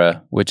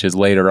Paralandra, which is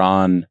later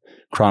on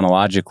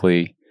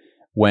chronologically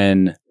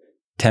when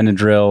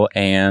Tenedril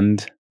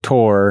and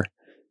Tor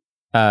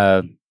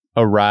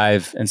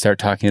arrive and start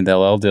talking to the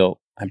Eldil.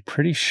 I'm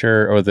pretty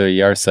sure, or the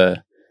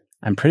Yarsa,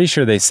 I'm pretty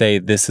sure they say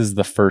this is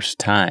the first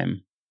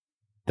time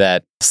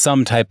that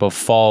some type of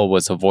fall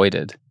was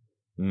avoided.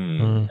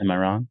 Am I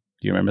wrong?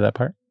 Do you remember that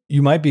part?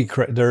 You might be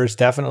correct. There's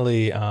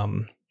definitely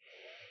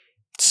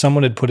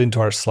someone had put into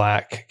our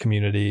Slack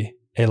community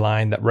a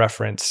line that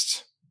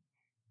referenced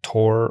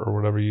Tor or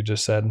whatever you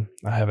just said.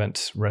 I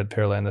haven't read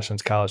Paralandra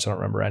since college, so I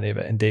don't remember any of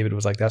it. And David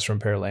was like, "That's from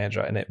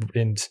Paralandra,"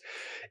 and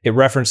it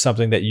referenced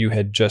something that you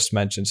had just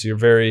mentioned. So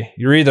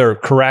you're either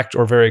correct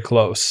or very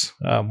close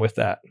with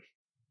that.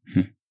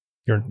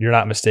 You're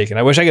not mistaken.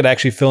 I wish I could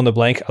actually fill in the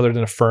blank other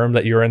than affirm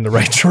that you're in the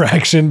right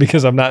direction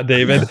because I'm not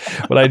David.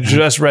 But I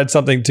just read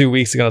something 2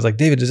 weeks ago. I was like,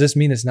 David, does this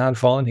mean it's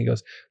non-fallen? He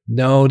goes,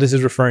 no, this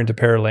is referring to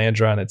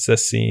Paralandra and it's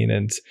this scene.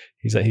 And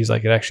he's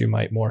like, it actually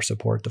might more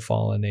support the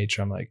fallen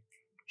nature. I'm like,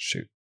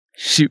 shoot.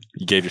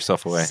 You gave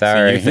yourself away.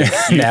 Sorry. So you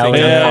think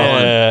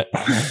Yeah.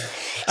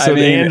 So I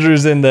mean,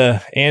 Andrew's in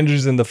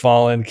the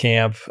fallen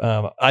camp.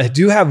 I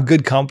do have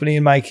good company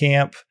in my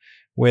camp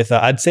with,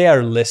 I'd say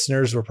our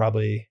listeners were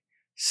probably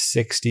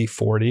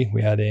 60-40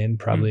 we had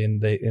probably in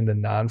the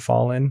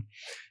non-fallen.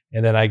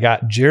 And then I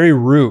got Jerry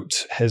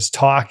Root. His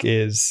talk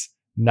is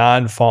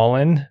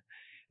non-fallen.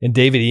 And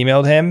David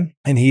emailed him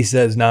and he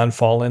says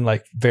non-fallen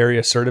like very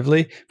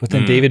assertively. But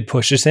then David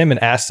pushes him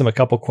and asks him a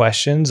couple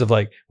questions of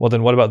like, well,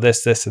 then what about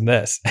this, this, and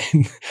this?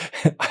 And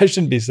I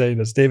shouldn't be saying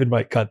this. David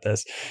might cut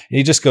this. And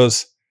he just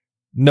goes,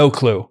 no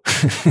clue.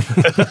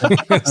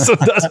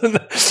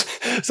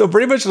 So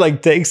pretty much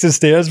like takes his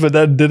stance, but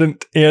then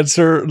didn't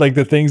answer like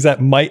the things that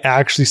might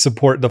actually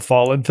support the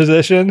fallen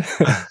position.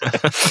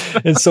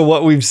 And so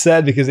what we've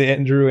said, because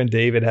Andrew and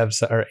David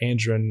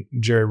Andrew and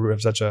Jerry Root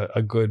have such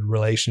a good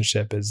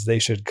relationship, is they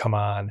should come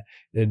on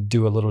and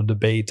do a little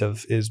debate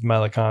of is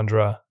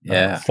Melicandra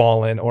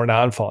fallen or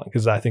non-fallen?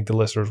 Because I think the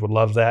listeners would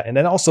love that. And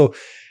then also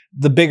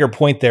the bigger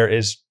point there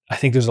is I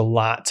think there's a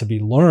lot to be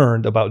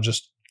learned about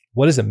just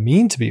what does it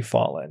mean to be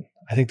fallen?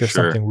 I think there's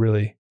something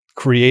really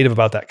creative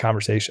about that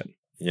conversation.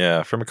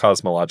 Yeah, from a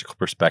cosmological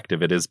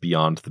perspective, it is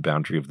beyond the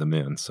boundary of the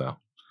moon. So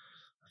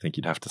I think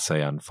you'd have to say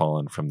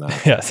unfallen from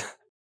that. Yes.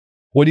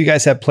 What do you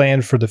guys have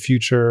planned for the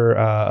future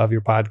of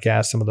your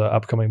podcast? Some of the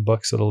upcoming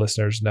books so the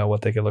listeners know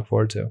what they can look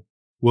forward to.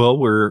 Well,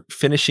 we're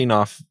finishing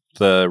off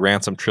the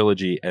Ransom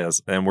trilogy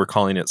and we're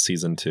calling it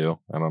season 2.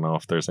 I don't know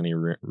if there's any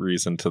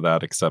reason to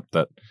that, except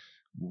that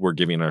we're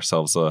giving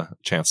ourselves a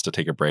chance to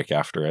take a break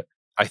after it.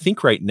 I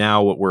think right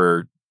now what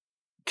we're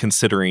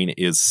considering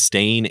is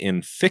staying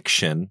in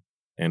fiction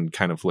and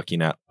kind of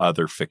looking at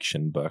other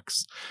fiction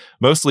books,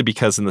 mostly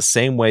because in the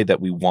same way that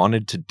we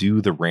wanted to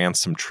do the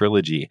Ransom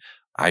trilogy,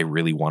 I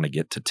really want to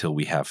get to Till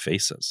We Have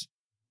Faces.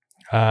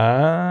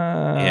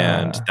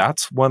 And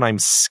that's one I'm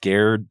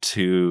scared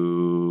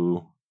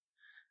to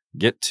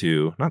get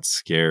to. Not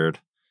scared.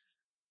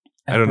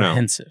 I don't know.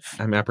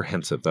 I'm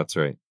apprehensive. That's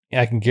right.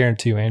 Yeah, I can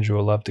guarantee you Andrew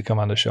will love to come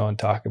on the show and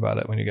talk about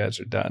it when you guys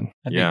are done.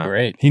 That'd be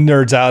great. He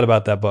nerds out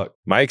about that book.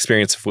 My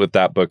experience with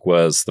that book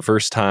was the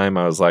first time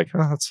I was like,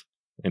 oh, that's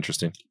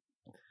interesting.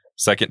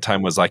 Second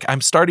time was like,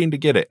 I'm starting to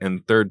get it.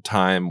 And third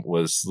time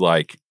was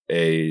like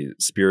a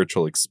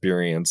spiritual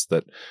experience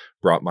that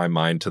brought my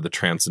mind to the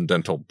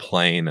transcendental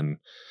plane. And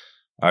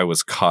I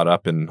was caught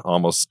up in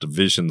almost a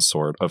vision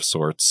of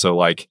sorts. So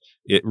like,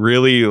 it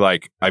really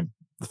like, I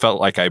felt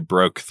like I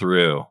broke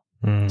through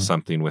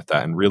something with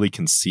that and really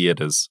can see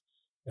it as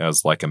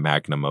like a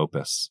magnum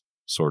opus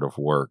sort of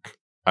work.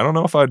 I don't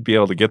know if I'd be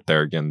able to get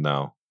there again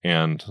though.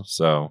 And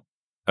so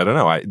I don't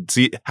know. I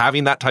see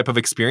having that type of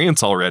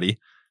experience already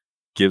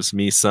gives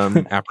me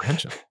some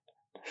apprehension.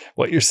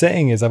 What you're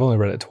saying is I've only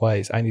read it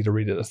twice. I need to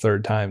read it a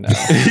third time now.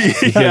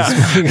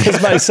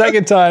 Because my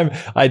second time,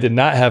 I did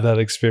not have that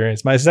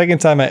experience. My second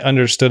time, I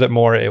understood it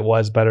more. It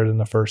was better than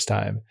the first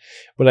time.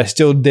 But I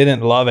still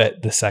didn't love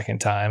it the second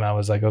time. I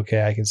was like,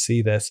 okay, I can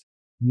see this.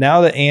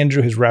 Now that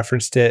Andrew has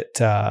referenced it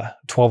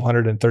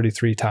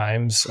 1,233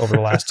 times over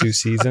the last 2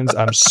 seasons,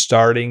 I'm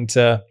starting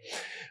to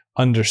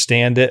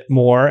understand it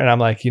more. And I'm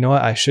like, you know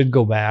what? I should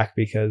go back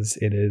because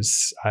it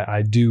is,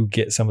 I do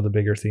get some of the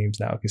bigger themes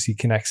now because he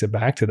connects it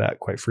back to that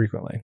quite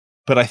frequently.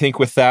 But I think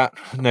with that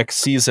next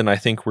season, I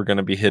think we're going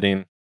to be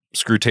hitting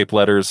Screw Tape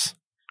Letters,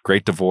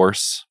 Great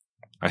Divorce.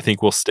 I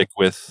think we'll stick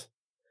with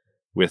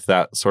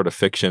that sort of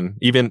fiction,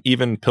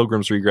 even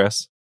Pilgrim's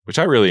Regress, which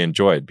I really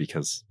enjoyed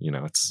because, you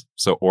know, it's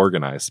so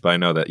organized. But I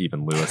know that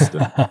even Lewis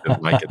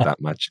didn't like it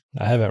that much.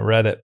 I haven't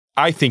read it.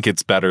 I think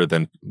it's better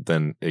than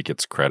it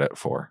gets credit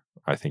for.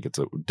 I think it's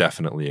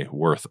definitely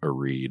worth a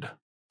read.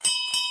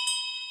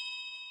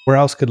 Where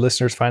else could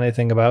listeners find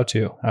anything about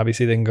you?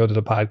 Obviously, they can go to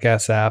the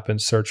podcast app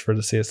and search for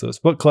the C.S. Lewis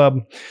Book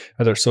Club.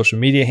 Are there social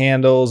media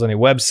handles, any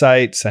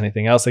websites,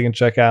 anything else they can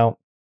check out?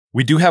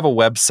 We do have a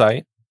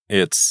website.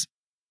 It's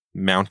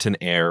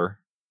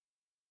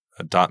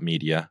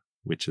mountainair.media,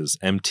 which is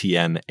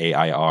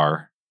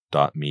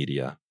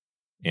mtnair.media.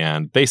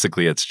 And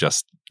basically, it's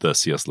just the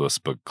C.S. Lewis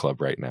Book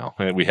Club right now.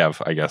 And we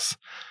have, I guess,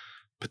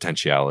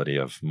 potentiality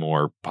of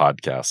more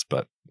podcasts,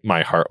 but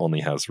my heart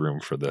only has room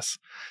for this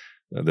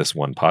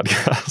one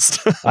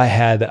podcast.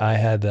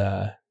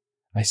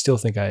 I still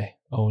think I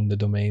own the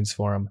domains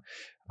for them.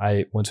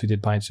 Once we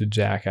did Pints with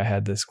Jack, I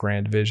had this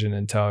grand vision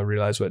until I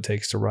realized what it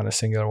takes to run a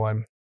singular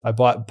one. I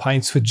bought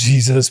Pints with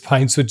Jesus,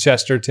 Pints with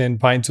Chesterton,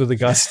 Pints with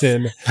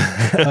Augustine,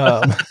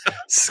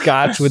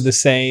 Scotch with the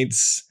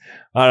Saints.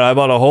 I don't know, I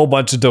bought a whole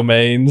bunch of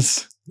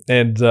domains.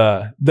 And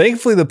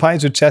thankfully, the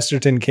Pints with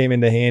Chesterton came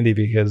into handy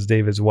because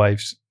David's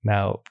wife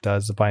now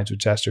does the Pints with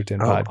Chesterton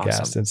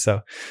podcast. Awesome. And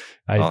so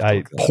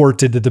I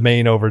ported the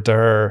domain over to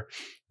her.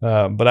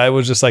 But I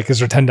was just like, because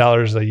they're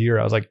 $10 a year,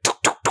 I was like,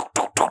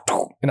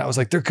 and I was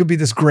like, there could be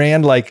this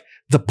grand, like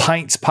the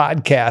Pints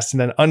podcast, and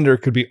then under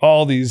could be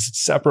all these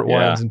separate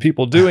ones and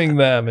people doing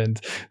them.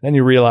 And then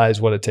you realize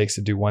what it takes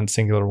to do one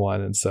singular one.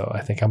 And so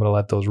I think I'm going to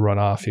let those run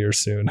off here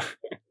soon.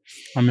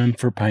 I'm in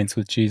for Pints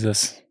with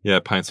Jesus.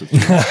 Yeah, Pints with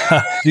Jesus.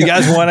 Do you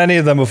guys want any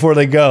of them before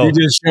they go? You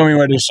just show me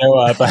where to show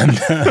up.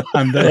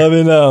 I'm there. Let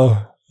me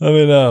know.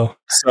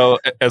 So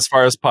as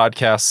far as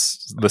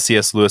podcasts, the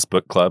C.S. Lewis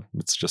Book Club,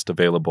 it's just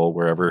available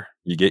wherever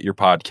you get your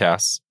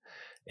podcasts.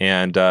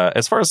 And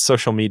as far as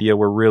social media,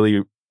 we're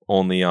really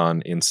only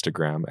on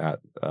Instagram at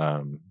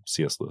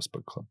C.S. Lewis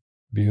Book Club.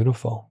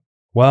 Beautiful.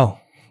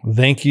 Well,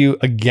 thank you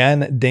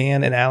again,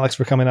 Dan and Alex,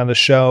 for coming on the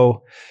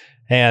show.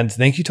 And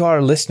thank you to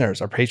our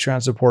listeners, our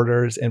Patreon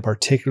supporters, and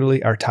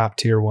particularly our top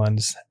tier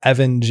ones: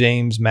 Evan,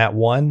 James, Matt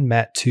 1,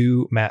 Matt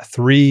 2, Matt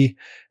 3,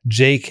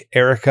 Jake,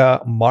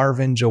 Erica,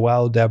 Marvin,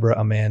 Joelle, Deborah,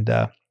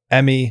 Amanda,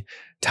 Emmy,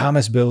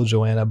 Thomas, Bill,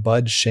 Joanna,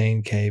 Bud,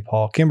 Shane, Kay,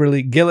 Paul,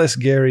 Kimberly, Gillis,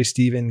 Gary,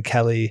 Stephen,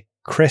 Kelly,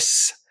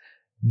 Chris,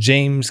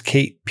 James,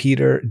 Kate,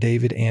 Peter,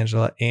 David,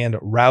 Angela, and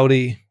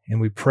Rowdy.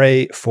 And we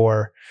pray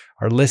for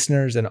our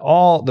listeners and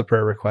all the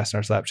prayer requests on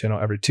our Slap channel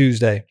every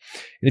Tuesday.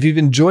 And if you've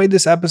enjoyed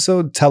this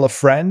episode, tell a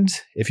friend.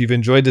 If you've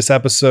enjoyed this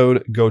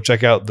episode, go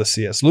check out the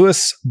C.S.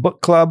 Lewis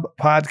Book Club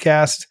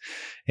podcast.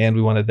 And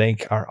we want to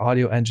thank our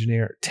audio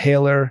engineer,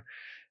 Taylor.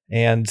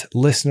 And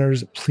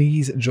listeners,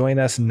 please join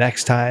us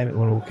next time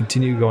when we'll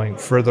continue going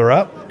further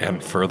up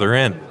And further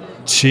in.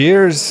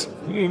 Cheers.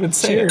 You didn't even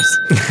say cheers.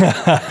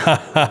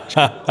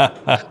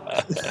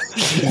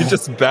 You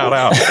just bowed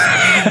out.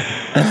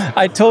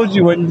 I told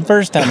you when the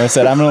first time I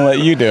said, I'm going to let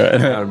you do it.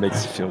 That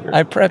makes you feel good.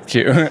 I prepped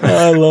you.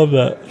 I love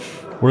that.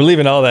 We're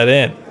leaving all that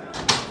in.